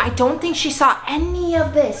 and so I don't think she saw any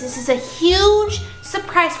of this. This is a huge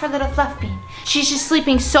surprise for little Fluffbean. She's just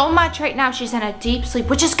sleeping so much right now. She's in a deep sleep,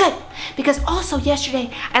 which is good. Because also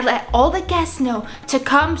yesterday, I let all the guests know to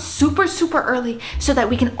come super early so that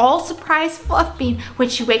we can all surprise Fluffbean when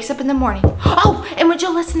she wakes up in the morning. Oh, and would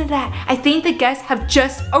you listen to that? I think the guests have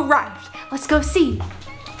just arrived. Let's go see.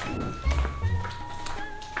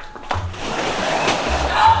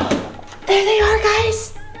 There they are,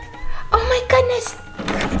 guys. Oh my goodness.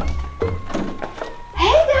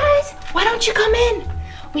 Hey guys, why don't you come in?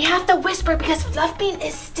 We have to whisper because Fluffbean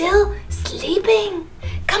is still sleeping.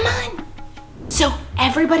 Come on. So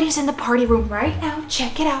everybody's in the party room right now.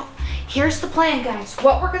 Check it out. Here's the plan, guys.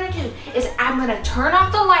 What we're gonna do is I'm gonna turn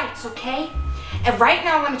off the lights, okay? And right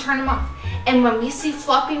now I'm gonna turn them off. And when we see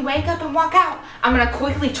Fluffbean wake up and walk out, I'm gonna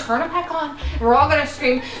quickly turn them back on. And we're all gonna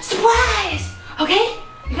scream, surprise! Okay?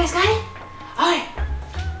 You guys got it? All right.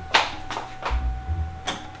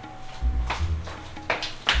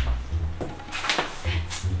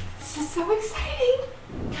 So exciting!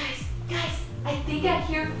 Guys, I think I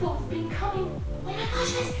hear Fluffbean coming. Oh my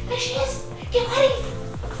gosh, guys, there she is! Get ready!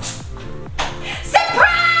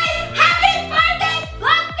 Surprise! Happy birthday,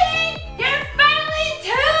 Fluffbean! You're finally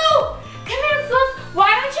 2! Come here, Fluff.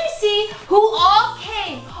 Why don't you see who all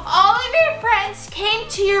came? All of your friends came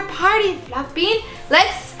to your party, Fluffbean.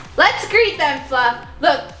 Let's greet them, Fluff.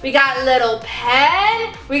 Look, we got little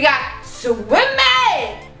Pen, we got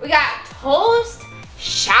Swimmy, we got Toast,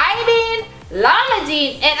 Shy Bean,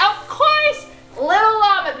 Llamabean, and of course, little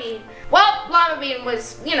Llamabean. Well, Llamabean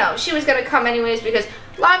was, she was gonna come anyways because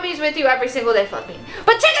Llamabean's with you every single day, Fluffbean.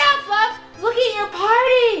 But check it out, Fluff! Look at your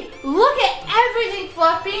party! Look at everything,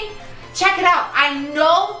 Fluffbean! Check it out. I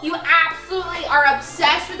know you absolutely are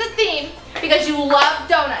obsessed with the theme because you love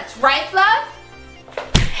donuts, right, Fluff?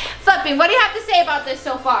 Fluffbean, what do you have to say about this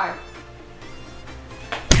so far?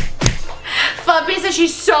 Fluffbean says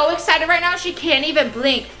she's so excited right now she can't even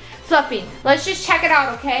blink. Fluffbean, let's just check it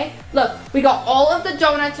out, okay? Look, we got all of the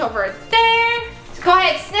donuts over there. So go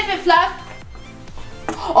ahead, sniff it, Fluff.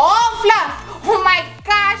 Oh, Fluff! Oh my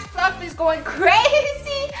gosh, Fluff is going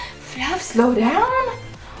crazy. Fluff, slow down.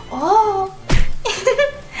 Oh.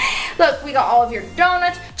 Look, we got all of your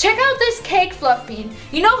donuts. Check out this cake, Fluffbean.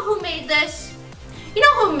 You know who made this? You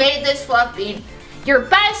know who made this, Fluffbean? Your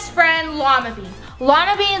best friend, Llamabean.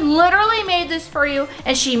 Llamabean literally made this for you,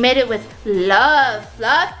 and she made it with love,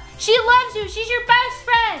 Fluff. She loves you. She's your best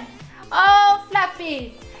friend. Oh,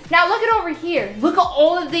 Fluffbean. Now look at over here. Look at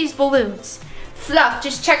all of these balloons. Fluff,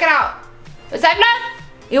 just check it out. Was that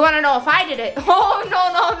Fluff? You want to know if I did it? Oh,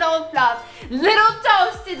 no, Fluff. Little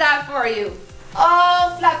Toast did that for you.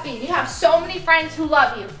 Oh, Fluffbean, you have so many friends who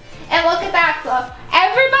love you. And look at that, Fluff.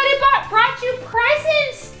 Everybody brought you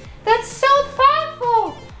presents. That's so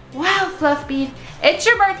thoughtful. Wow, Fluffbean, it's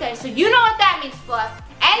your birthday, so you know what that means, Fluff.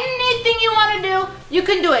 Anything you want to do, you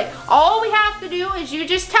can do it. All we have to do is you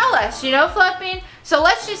just tell us, Fluffbean? So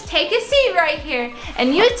let's just take a seat right here,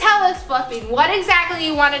 and you tell us, Fluffbean, what exactly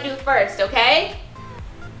you want to do first, okay?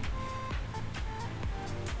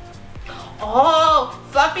 Oh,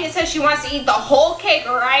 Fluffbean says she wants to eat the whole cake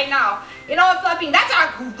right now. You know what, Fluffbean? That's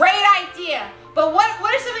a great idea. But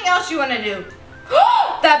what is something else you want to do?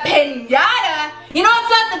 The piñata. You know what,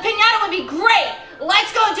 Fluff? The piñata would be great.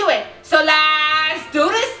 Let's go do it. So let's do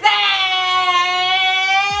this thing.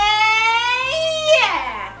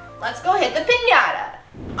 Yeah. Let's go hit the piñata.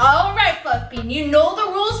 All right, Fluffbean. You know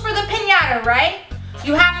the rules for the piñata, right?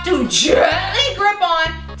 You have to gently grip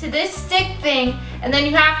on to this stick thing, and then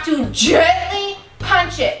you have to gently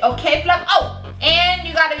punch it. Okay, Fluff? Oh, and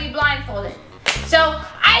you gotta be blindfolded. So,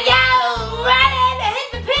 are you ready to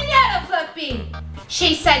hit the piñata, Fluffbean?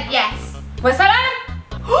 She said yes. What's that on?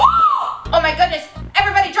 Oh my goodness,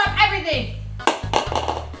 everybody drop everything.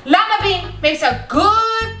 Llamabean makes a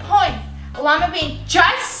good point. Llamabean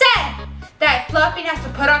just said that Fluffbean has to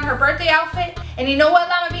put on her birthday outfit. And you know what,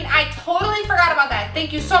 Llamabean? I totally forgot about that.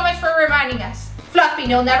 Thank you so much for reminding us. Fluffbean,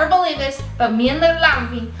 you'll never believe this, but me and little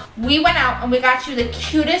Llamabean, we went out and we got you the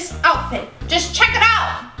cutest outfit. Just check it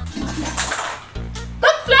out.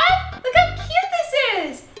 Look, Fluff, look how cute this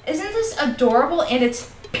is. Isn't this adorable? And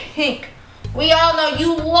it's pink. We all know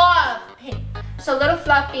you love pink. So little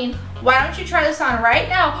Fluffbean, why don't you try this on right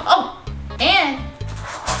now? Oh, and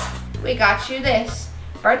we got you this.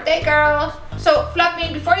 Birthday girl. So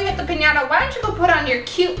Fluffbean, before you hit the piñata, why don't you go put on your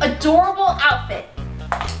cute, adorable outfit?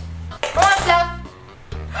 Go on, Fluff.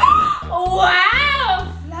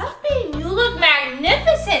 Wow, Fluffbean, you look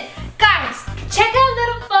magnificent. Guys, check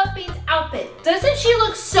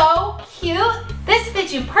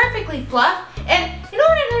Fluff. And you know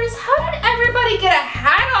what I noticed? How did everybody get a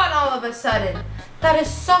hat on all of a sudden? That is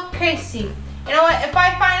so crazy. You know what? If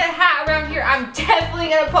I find a hat around here, I'm definitely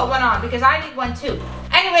gonna put one on because I need one too.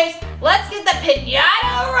 Anyways, let's get the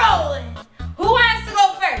piñata rolling. Who wants to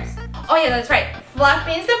go first? Oh yeah, that's right.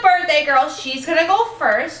 Fluffbean's the birthday girl. She's gonna go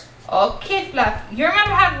first. Okay, Fluff. You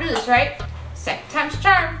remember how to do this, right? Second time's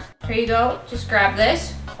charm. Here you go. Just grab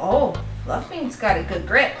this. Oh, Fluffbean's got a good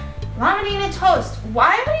grip. Llamabean and Toast,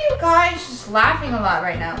 why are you guys just laughing a lot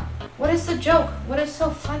right now? What is the joke? What is so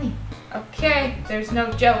funny? Okay, there's no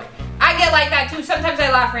joke. I get like that too. Sometimes I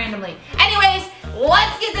laugh randomly. Anyways,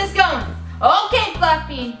 let's get this going. Okay,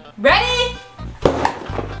 Fluffbean. Ready?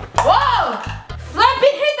 Whoa!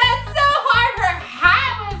 Fluffbean hit that so hard her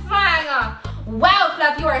hat went flying off. Wow,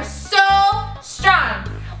 Fluff, you are so strong.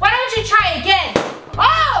 Why don't you try again?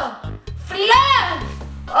 Oh! Fluff!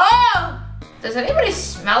 Oh! Does anybody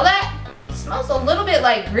smell that? It smells a little bit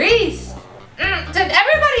like grease. Did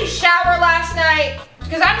everybody shower last night?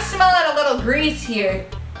 Because I'm smelling a little grease here.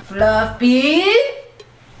 Fluffbean?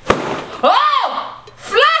 Oh!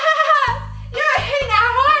 Fluff! You're hitting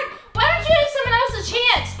that hard. Why don't you give someone else a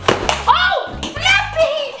chance? Oh!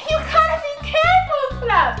 Fluffbean! You gotta be careful,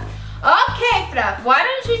 Fluff. Okay, Fluff. Why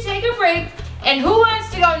don't you take a break? And who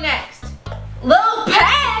wants to go next? Lil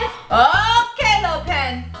Pen? Okay, Lil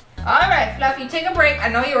Pen. All right, Fluff, you take a break. I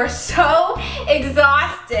know you are so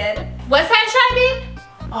exhausted. What's that, Shybean?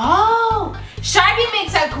 Oh, Shybean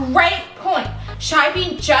makes a great point.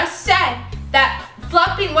 Shybean just said that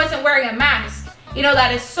Fluffbean wasn't wearing a mask. You know,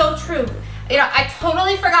 that is so true. You know, I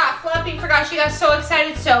totally forgot. Fluffbean forgot. She got so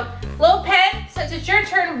excited. So, Lil Pen, since it's your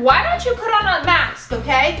turn, why don't you put on a mask,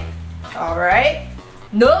 okay? All right.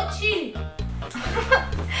 No cheating.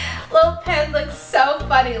 Lil Pen looks so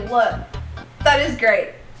funny. Look, that is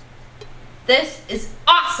great. This is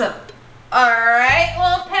awesome. All right,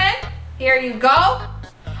 Lil Pen, here you go.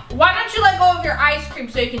 Why don't you let go of your ice cream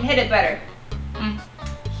so you can hit it better?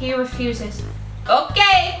 He refuses.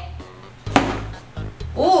 Okay.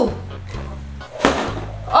 Ooh.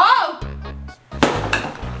 Oh.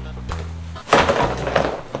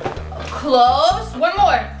 Close. One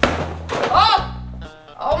more. Oh.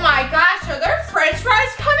 Oh my gosh, are there French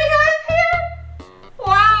fries coming out of here?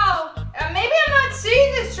 Wow. Maybe I'm not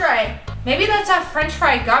seeing this right. Maybe that's a French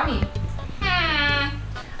fry gummy.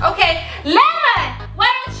 Okay, Llama, why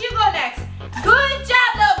don't you go next? Good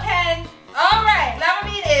job, Lil Pen. All right,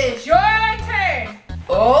 Llamabean, it is your turn.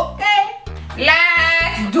 Okay,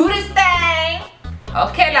 let's do this thing.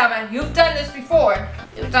 Okay, Llama, you've done this before.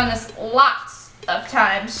 You've done this lots of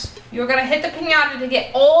times. You're gonna hit the piñata to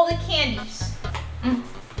get all the candies.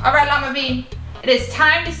 All right, Llamabean, it is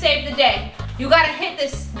time to save the day. You gotta hit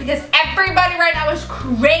this because everybody right now is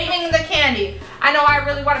craving the candy. I know I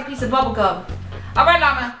really want a piece of bubble gum. All right,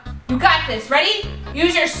 Llama, you got this. Ready?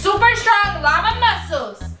 Use your super strong llama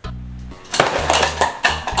muscles.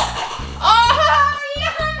 Oh,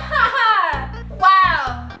 Llama!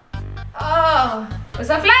 Wow. Oh, was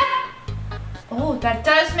that flat? Oh, that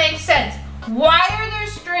does make sense. Why are there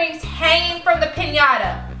strings hanging from the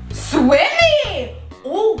piñata? Swimmy!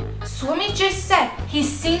 Oh, Swimmy just said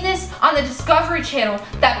he's seen this on the Discovery Channel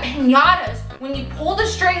that piñatas, when you pull the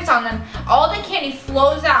strings on them, all the candy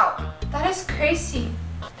flows out. That is crazy.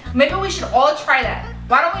 Maybe we should all try that.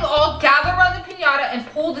 Why don't we all gather around the piñata and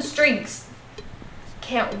pull the strings?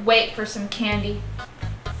 Can't wait for some candy.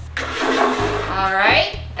 All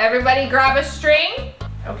right, everybody grab a string.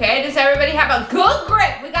 Okay, does everybody have a good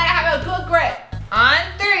grip? We gotta have a good grip. On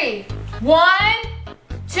 3. 1,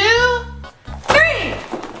 2, 3.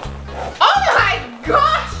 Oh my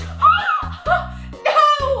gosh! No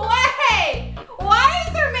way! Why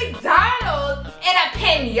is there McDonald's in a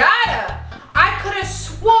piñata? I could have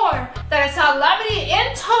swore that I saw Llamabean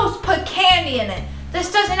and Toast put candy in it.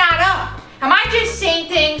 This doesn't add up. Am I just saying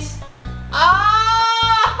things?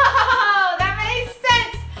 Oh, that makes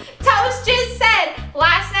sense. Toast just said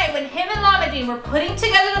last night when him and Llamabean were putting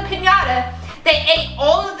together the piñata, they ate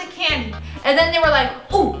all of the candy. And then they were like,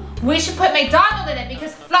 ooh, we should put McDonald's in it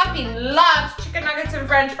because Fluffbean loves chicken nuggets and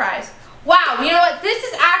French fries. Wow, you know what? This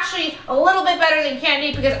is actually a little bit better than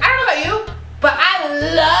candy because I don't know about you, but I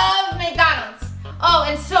love McDonald's. Oh,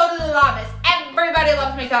 and so do the llamas. Everybody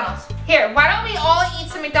loves McDonald's. Here, why don't we all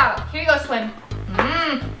eat some McDonald's? Here you go, Swim.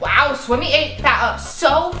 Wow, Swimmy ate that up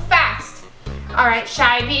so fast. All right,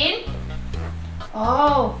 Shybean.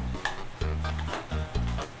 Oh.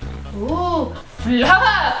 Ooh,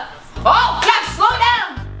 Fluff. Oh, Fluff, slow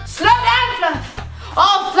down. Slow down, Fluff.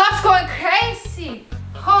 Oh, Fluff's going crazy.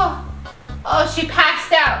 Oh, she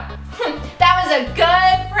passed out. That was a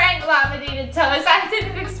good prank, Llamabean and Toast. I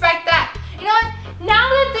didn't expect that. You know what? Now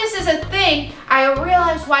that this is a thing, I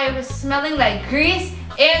realized why it was smelling like grease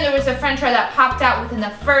and there was a french fry that popped out within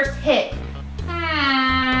the first hit.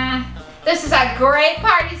 This is a great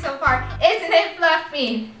party so far, isn't it,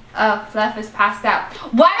 Fluffbean? Oh, Fluff is passed out.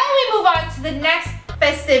 Why don't we move on to the next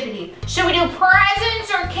festivity? Should we do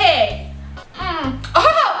presents or cake?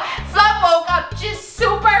 Oh, Fluff woke up just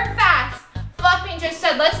super fast. Fluffbean just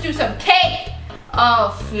said, let's do some cake.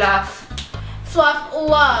 Oh, Fluff. Fluff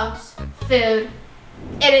loves food.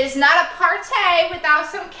 It is not a party without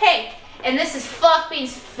some cake. And this is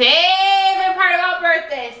Fluffbean's favorite part about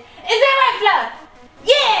birthdays. Is that right, Fluff?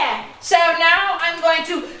 Yeah! So now I'm going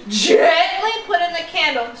to gently put in the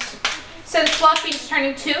candles. Since Fluffbean's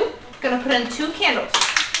turning 2, I'm gonna put in 2 candles.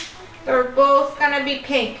 They're both gonna be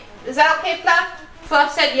pink. Is that okay, Fluff?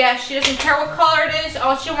 Fluff said yes, she doesn't care what color it is.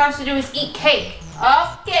 All she wants to do is eat cake.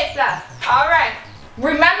 Okay, Fluff. All right.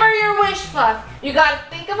 Remember your wish, Fluff. You gotta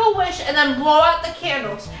think of a wish and then blow out the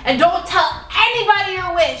candles. And don't tell anybody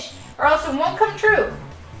your wish or else it won't come true.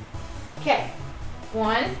 Okay.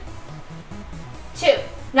 1, 2.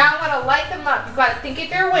 Now I'm gonna light them up. You gotta think of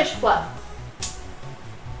your wish, Fluff.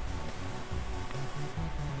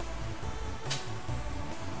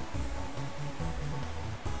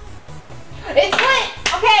 It's lit!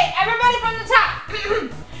 Okay, everybody from the top.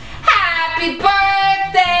 Happy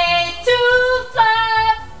birthday to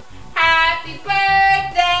Fluff! Happy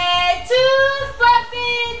birthday to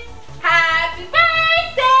Fluffbean! Happy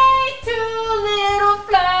birthday to little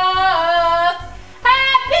Fluff!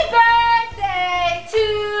 Happy birthday to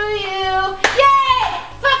you! Yay!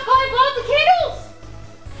 Fluff, go and blow out the candles!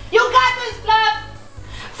 You got this, Fluff!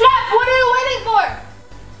 Fluff, what are you waiting for?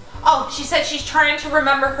 Oh, she said she's trying to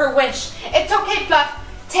remember her wish. It's okay, Fluff.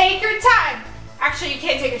 Take your time. Actually, you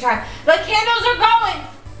can't take your time. The candles are going.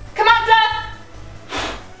 Come on, Fluff.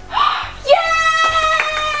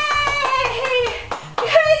 Yay!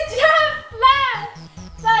 Good job, Fluff.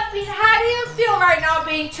 Fluffbean, how do you feel right now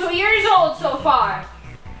being 2 years old so far?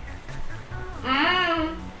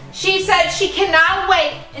 She said she cannot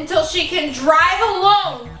wait until she can drive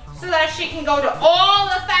alone so that she can go to all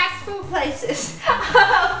the fast food places.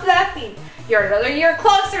 Fluffy, you're another year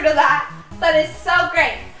closer to that. That is so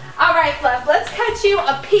great. All right, Fluff, let's cut you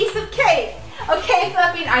a piece of cake. Okay,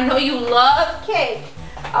 Fluffy, I know you love cake.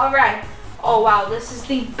 All right. Oh, wow, this is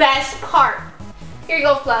the best part. Here you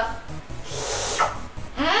go, Fluff.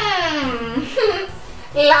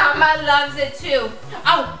 Llama loves it too.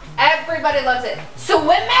 Oh, everybody loves it. So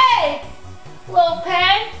with me, Little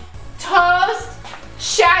Pen, Toast,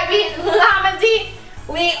 Shabby, Llamabean,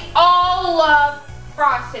 we all love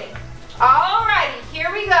frosting. Alrighty,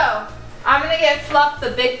 here we go. I'm gonna get Fluff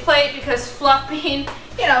the big plate because Fluffbean,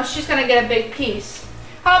 you know, she's gonna get a big piece.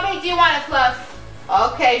 How big do you want it, Fluff?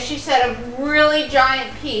 Okay, she said a really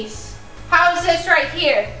giant piece. How's this right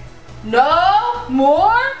here? No?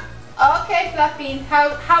 More? Okay, Fluffbean,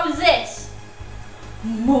 how's this?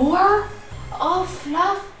 More? Oh,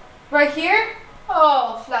 Fluff, right here?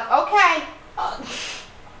 Oh, Fluff, okay. Oh,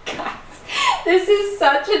 guys, this is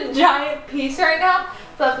such a giant piece right now.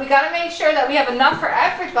 Fluff, we gotta make sure that we have enough for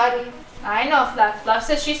everybody. I know, Fluff. Fluff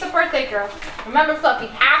says she's a birthday girl. Remember, Fluff, you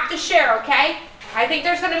have to share, okay? I think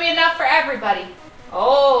there's gonna be enough for everybody.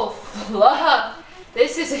 Oh, Fluff,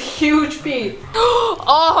 this is a huge piece.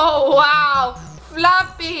 Oh, wow.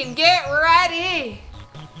 Fluffbean, get ready.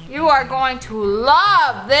 You are going to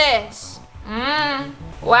love this.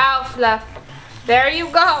 Wow, Fluff. There you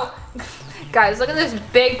go. Guys, look at this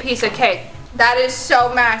big piece of cake. That is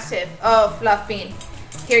so massive. Oh, Fluffbean.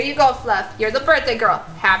 Here you go, Fluff. You're the birthday girl.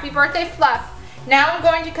 Happy birthday, Fluff. Now I'm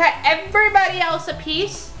going to cut everybody else a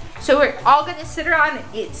piece. So we're all going to sit around and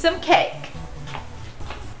eat some cake.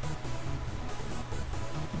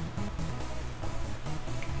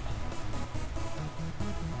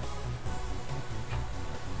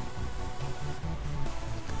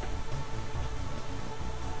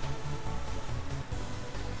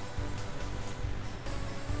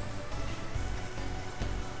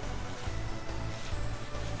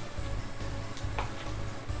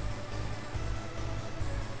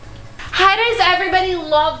 How does everybody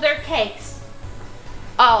love their cakes?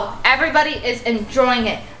 Oh, everybody is enjoying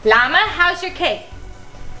it. Llama, how's your cake?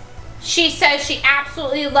 She says she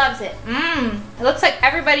absolutely loves it. It looks like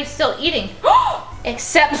everybody's still eating.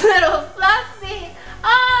 Except little Fluffy.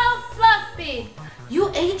 Oh, Fluffy.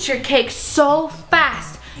 You ate your cake so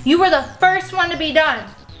fast. You were the first one to be done.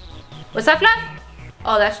 What's that, Fluff?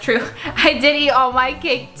 Oh, that's true. I did eat all my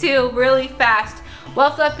cake too, really fast.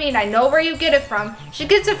 Well, Fluffbean, I know where you get it from. She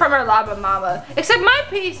gets it from her Llama Mama. Except my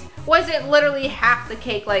piece wasn't literally half the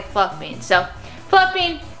cake like Fluffbean. So,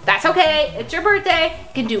 Fluffbean, that's okay. It's your birthday.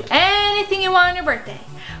 You can do anything you want on your birthday.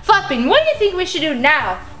 Fluffbean, what do you think we should do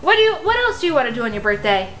now? What else do you want to do on your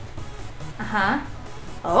birthday?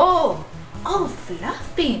 Oh,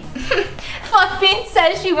 Fluffbean. Fluffbean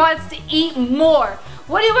says she wants to eat more.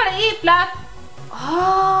 What do you want to eat, Fluff?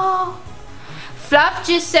 Oh, Fluff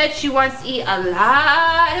just said she wants to eat a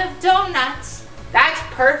lot of donuts. That's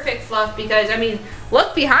perfect, Fluff, because I mean,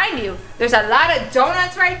 look behind you. There's a lot of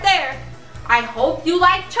donuts right there. I hope you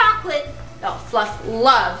like chocolate. Oh, Fluff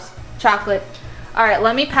loves chocolate. All right,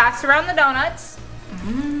 let me pass around the donuts.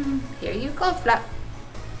 Here you go, Fluff.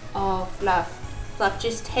 Oh, Fluff. Fluff,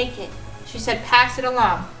 just take it. She said pass it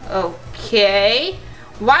along. Okay.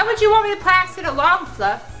 Why would you want me to pass it along,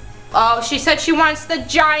 Fluff? Oh, she said she wants the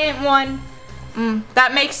giant one.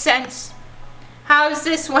 That makes sense. How's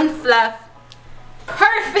this one, Fluff?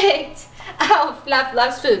 Perfect. Oh, Fluff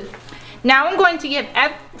loves food. Now I'm going to give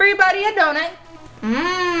everybody a donut.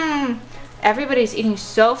 Everybody's eating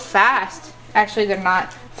so fast. Actually, they're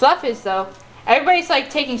not. Fluff is, though. Everybody's like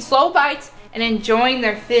taking slow bites and enjoying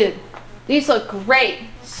their food. These look great.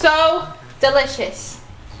 So delicious.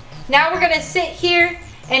 Now we're going to sit here,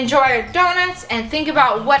 enjoy our donuts, and think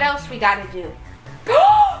about what else we got to do.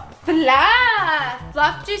 Fluff!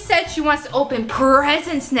 Fluff just said she wants to open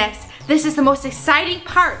presents next. This is the most exciting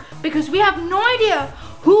part because we have no idea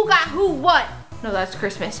who got who what. No, that's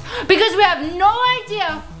Christmas. Because we have no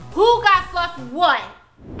idea who got Fluff what.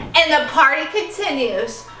 And the party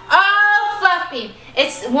continues. Oh, Fluffbean,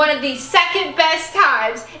 it's one of the second best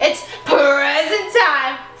times. It's present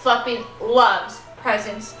time. Fluffbean loves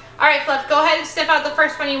presents. All right, Fluff, go ahead and sniff out the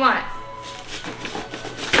first one you want.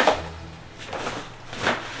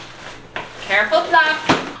 Careful, Fluff.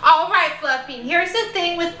 All right, Fluffbean, here's the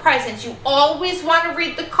thing with presents. You always want to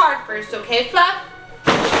read the card first, okay, Fluff?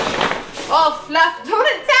 Oh, Fluff, don't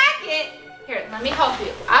attack it. Here, let me help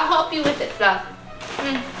you. I'll help you with it, Fluff.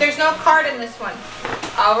 There's no card in this one.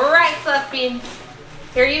 All right, Fluffbean.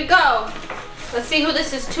 Here you go. Let's see who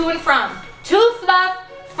this is to and from. To Fluff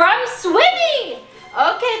from Swimmy.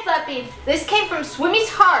 Okay, Fluffbean. This came from Swimmy's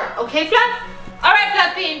heart. Okay, Fluff? All right,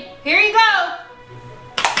 Fluffbean. Here you go.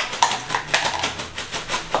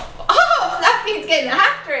 Oh, Fluffbean's getting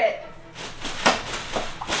after it.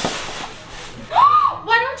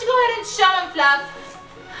 Why don't you go ahead and show him, Fluff?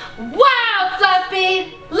 Wow, Fluffbean.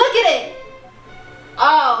 Look at it.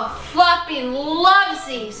 Oh, Fluffbean loves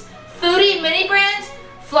these. Foodie mini brands,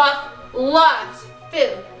 Fluff loves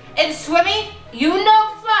food. And Swimmy, you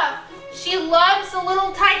know Fluff. She loves the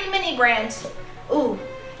little tiny mini brands. Ooh,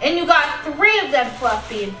 and you got 3 of them,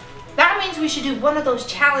 Fluffbean. That means we should do one of those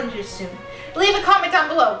challenges soon. Leave a comment down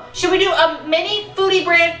below. Should we do a mini foodie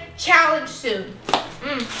brand challenge soon?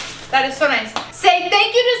 That is so nice. Say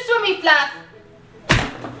thank you to Swimmy, Fluff.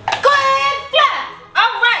 Go ahead, Fluff.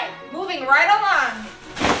 All right, moving right along.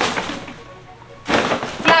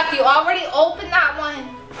 Fluff, you already opened that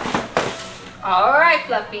one. All right,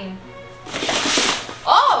 Fluffbean.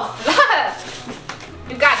 Oh, Fluff.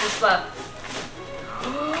 You got this, Fluff.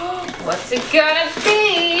 What's it gonna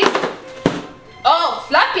be? Oh,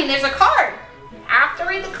 Fluffbean, there's a card. You have to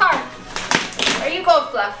read the card. There you go,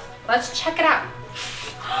 Fluff. Let's check it out.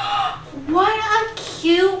 What a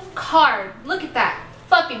cute card. Look at that.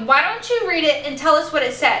 Fluffbean, why don't you read it and tell us what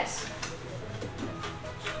it says?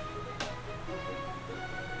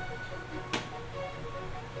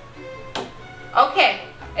 Okay,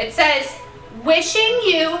 it says, wishing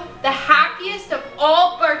you the happiest of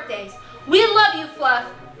all birthdays. We love you, Fluff.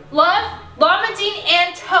 Love, Llamabean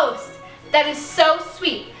and Toast. That is so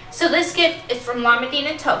sweet. So this gift is from Llamabean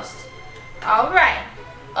and Toast. All right.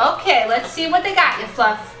 Okay, let's see what they got you,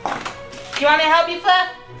 Fluff. Do you want me to help you, Fluff?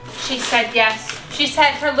 She said yes. She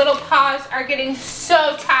said her little paws are getting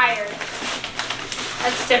so tired.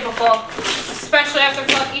 That's typical, especially after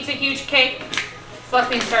Fluff eats a huge cake.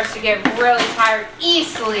 Fluffbean starts to get really tired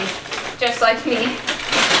easily, just like me.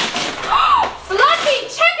 Fluffbean,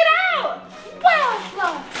 check it out! Wow,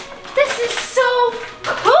 Fluff! This is so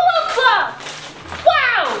cool, Fluff!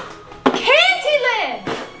 Wow! Candyland!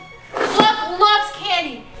 Fluff loves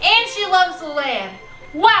candy, and she loves the land.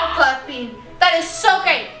 Wow, Fluffbean, that is so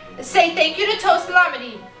great. Say thank you to Toast and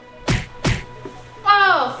Llamabean.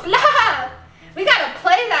 Oh, Fluff! We gotta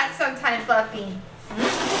play that sometime, Fluffbean.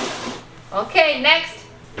 Okay, next.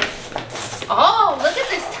 Oh, look at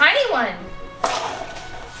this tiny one.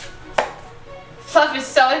 Fluff is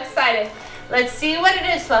so excited. Let's see what it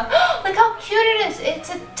is, Fluff. Look how cute it is. It's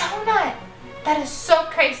a donut. That is so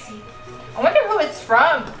crazy. I wonder who it's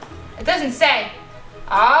from. It doesn't say.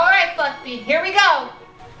 All right, Fluffbean, here we go.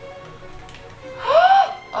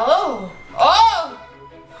 Oh, Fluff!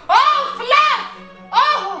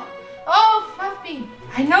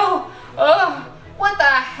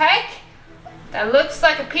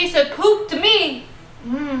 piece of poop to me.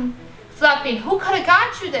 Fluffbean, who could have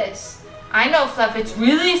got you this? I know, Fluff, it's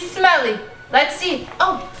really smelly. Let's see.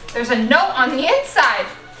 Oh, there's a note on the inside.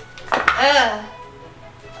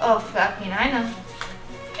 Oh, Fluffbean, I know.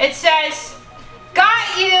 It says,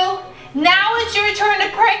 got you. Now it's your turn to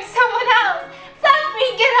prank someone else.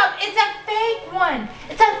 Fluffbean, get up. It's a fake one.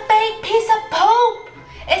 It's a fake piece of poop.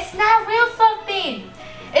 It's not real, Fluffbean.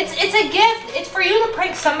 It's a gift. It's for you to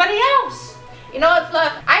prank somebody else. You know what,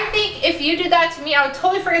 Fluff? I think if you did that to me, I would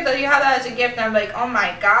totally forget that you had that as a gift. And I'm like, oh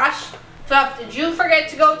my gosh. Fluff, did you forget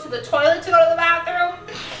to go to the toilet to go to the bathroom?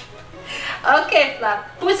 Okay, Fluff.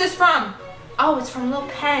 Who is this from? Oh, it's from Lil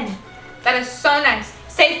Pen. That is so nice.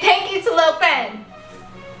 Say thank you to Lil Pen.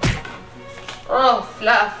 Oh,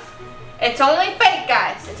 Fluff. It's only fake,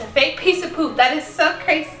 guys. It's a fake piece of poop. That is so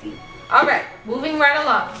crazy. All right, moving right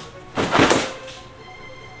along.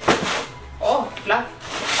 Oh, Fluff.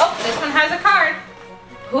 Oh, this one has a card.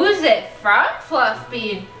 Who's it from,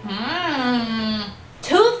 Fluffbean?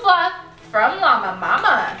 To Fluff from Llama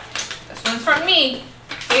Mama. This one's from me.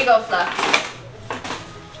 Here you go, Fluff.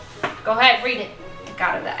 Go ahead, read it. I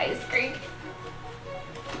got her the ice cream.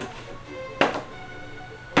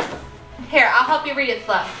 Here, I'll help you read it,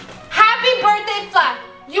 Fluff. Happy birthday, Fluff.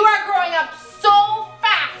 You are growing up so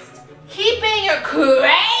fast. Keep being your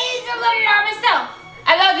crazy little llama self.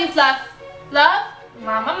 I love you, Fluff. Love,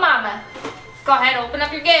 Llama Mama. Go ahead, open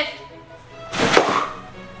up your gift.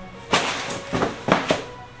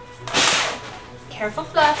 Careful,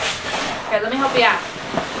 Fluff. Here, let me help you out.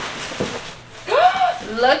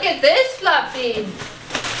 Look at this, Fluffbean.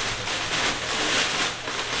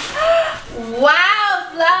 Wow,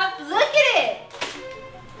 Fluff, look at it.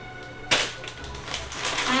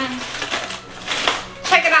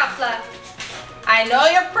 Check it out, Fluff. I know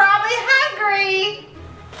you're probably hungry.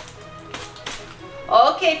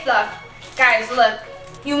 Okay, Fluff. Guys, look.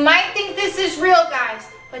 You might think this is real, guys,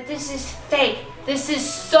 but this is fake. This is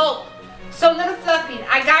soap. So, little Fluffbean,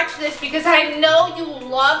 I got you this because I know you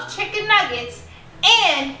love chicken nuggets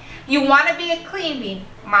and you want to be a clean bean.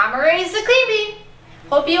 Mama raised a clean bean.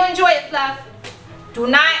 Hope you enjoy it, Fluff. Do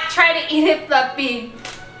not try to eat it, Fluffbean.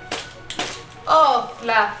 Oh,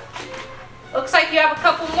 Fluff. Looks like you have a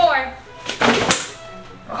couple more.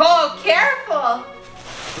 Oh, careful.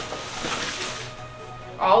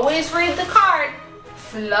 Always read the card.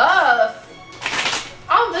 Fluff.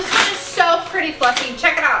 Oh, this one is so pretty, Fluffy.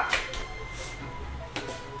 Check it out.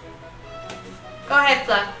 Go ahead,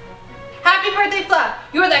 Fluff. Happy birthday, Fluff.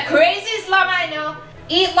 You are the craziest llama I know.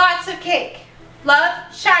 Eat lots of cake.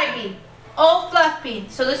 Love, Shy Bean. Oh, Fluffbean.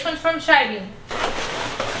 So this one's from Shy Bean.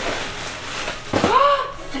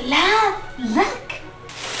 Fluff, look.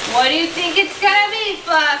 What do you think it's gonna be,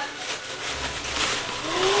 Fluff?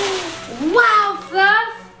 Wow,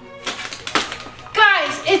 Fluff.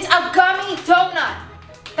 Guys, it's a gummy donut.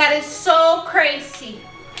 That is so crazy.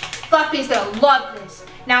 Fluffbean's gonna love this.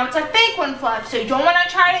 Now it's a fake one, Fluff, so you don't wanna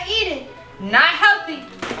try to eat it. Not healthy.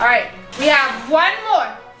 All right, we have one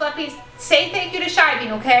more. Fluffbean, say thank you to Shy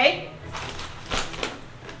Bean, okay?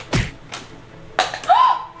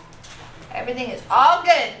 Everything is all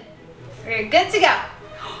good. We're good to go.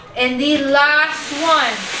 And the last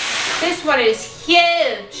one. This one is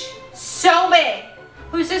huge. So big.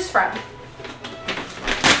 Who's this from?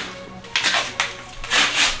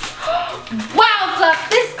 Wow, Fluff,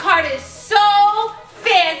 this card is so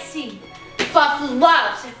fancy. Fluff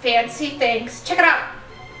loves fancy things. Check it out.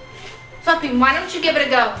 Fluffbean, why don't you give it a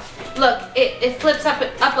go? Look, it flips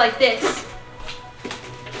up like this.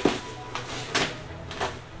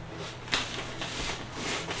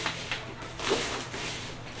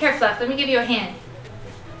 Here, Fluff, let me give you a hand.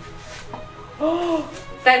 Oh,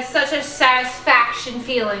 that is such a satisfaction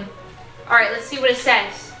feeling. All right, let's see what it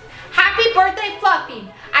says. Happy birthday,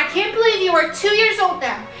 Fluffbean. I can't believe you are 2 years old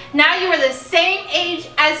now. Now you are the same age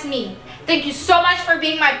as me. Thank you so much for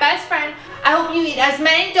being my best friend. I hope you eat as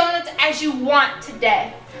many donuts as you want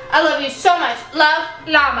today. I love you so much. Love,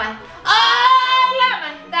 Llama. Oh,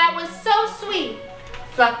 Llama, that was so sweet.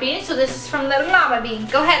 Fluffbean, so this is from little Llamabean.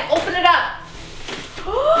 Go ahead, open it up.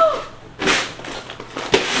 Oh,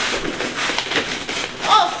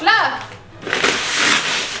 Fluff.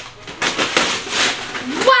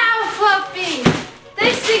 Wow, Fluffbean.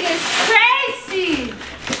 This thing is crazy.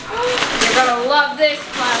 You're gonna love this,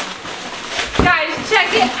 Fluff. Guys,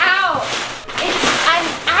 check it out. It's an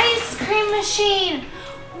ice cream machine.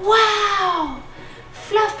 Wow.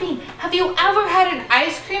 Fluffbean, have you ever had an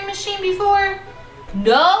ice cream machine before?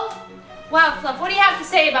 No? Wow, Fluff, what do you have to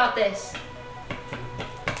say about this?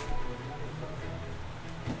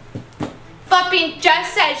 Fluffbean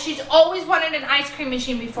just said she's always wanted an ice cream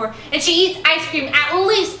machine before, and she eats ice cream at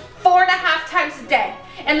least 4.5 times a day.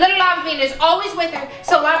 And little Llamabean is always with her,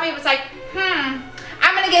 so Llamabean was like,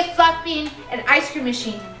 I'm gonna get Fluffbean an ice cream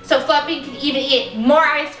machine, so Fluffbean can even eat more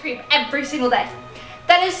ice cream every single day.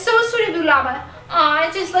 That is so sweet of you, Llama.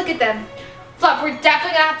 Aw, just look at them. Fluff, we're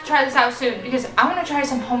definitely gonna have to try this out soon, because I wanna try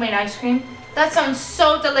some homemade ice cream. That sounds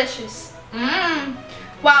so delicious.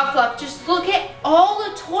 Wow, Fluff, just look at all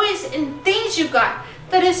the toys and things you got.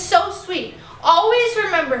 That is so sweet. Always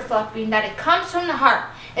remember, Fluffbean, that it comes from the heart.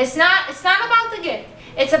 It's not about the gift.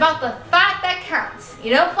 It's about the thought that counts.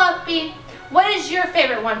 You know, Fluffbean? What is your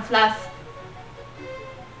favorite one, Fluff?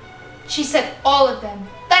 She said all of them.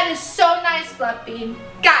 That is so nice, Fluffbean.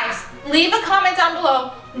 Guys, leave a comment down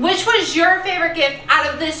below. Which was your favorite gift out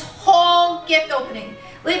of this whole gift opening?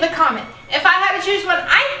 Leave a comment. If I had to choose one,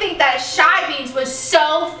 I think that Shy Beans was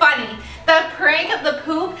so funny. The prank of the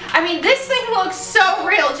poop. I mean, this thing looks so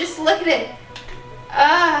real. Just look at it.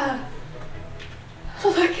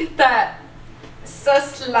 Look at that. So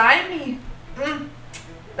slimy.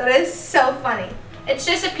 That is so funny. It's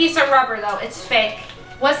just a piece of rubber though. It's fake.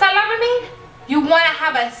 What's that, Llamabean? You want to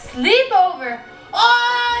have a sleepover?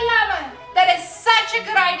 Oh, Llama! That is such a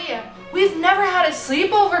good idea. We've never had a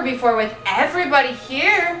sleepover before with everybody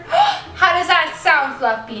here. How does that sound,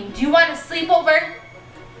 Fluffbean? Do you want a sleepover?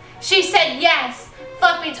 She said yes.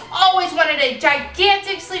 Fluffbean's always wanted a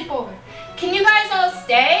gigantic sleepover. Can you guys all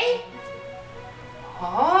stay?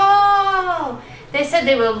 Oh, they said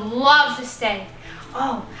they would love to stay.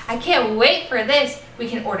 Oh, I can't wait for this. We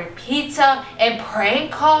can order pizza and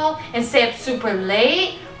prank call and stay up super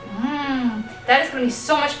late. That is going to be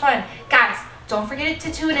so much fun. Guys, don't forget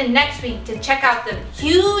to tune in next week to check out the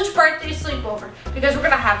huge birthday sleepover because we're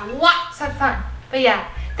going to have lots of fun. But yeah,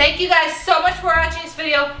 thank you guys so much for watching this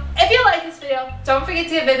video. If you like this video, don't forget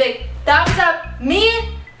to give it a big thumbs up. Me,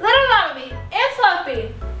 little Llamabean, and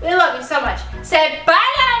Fluffbean, we love you so much. Say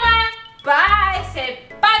bye, Llama. Bye. Say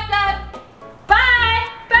bye, Fluff.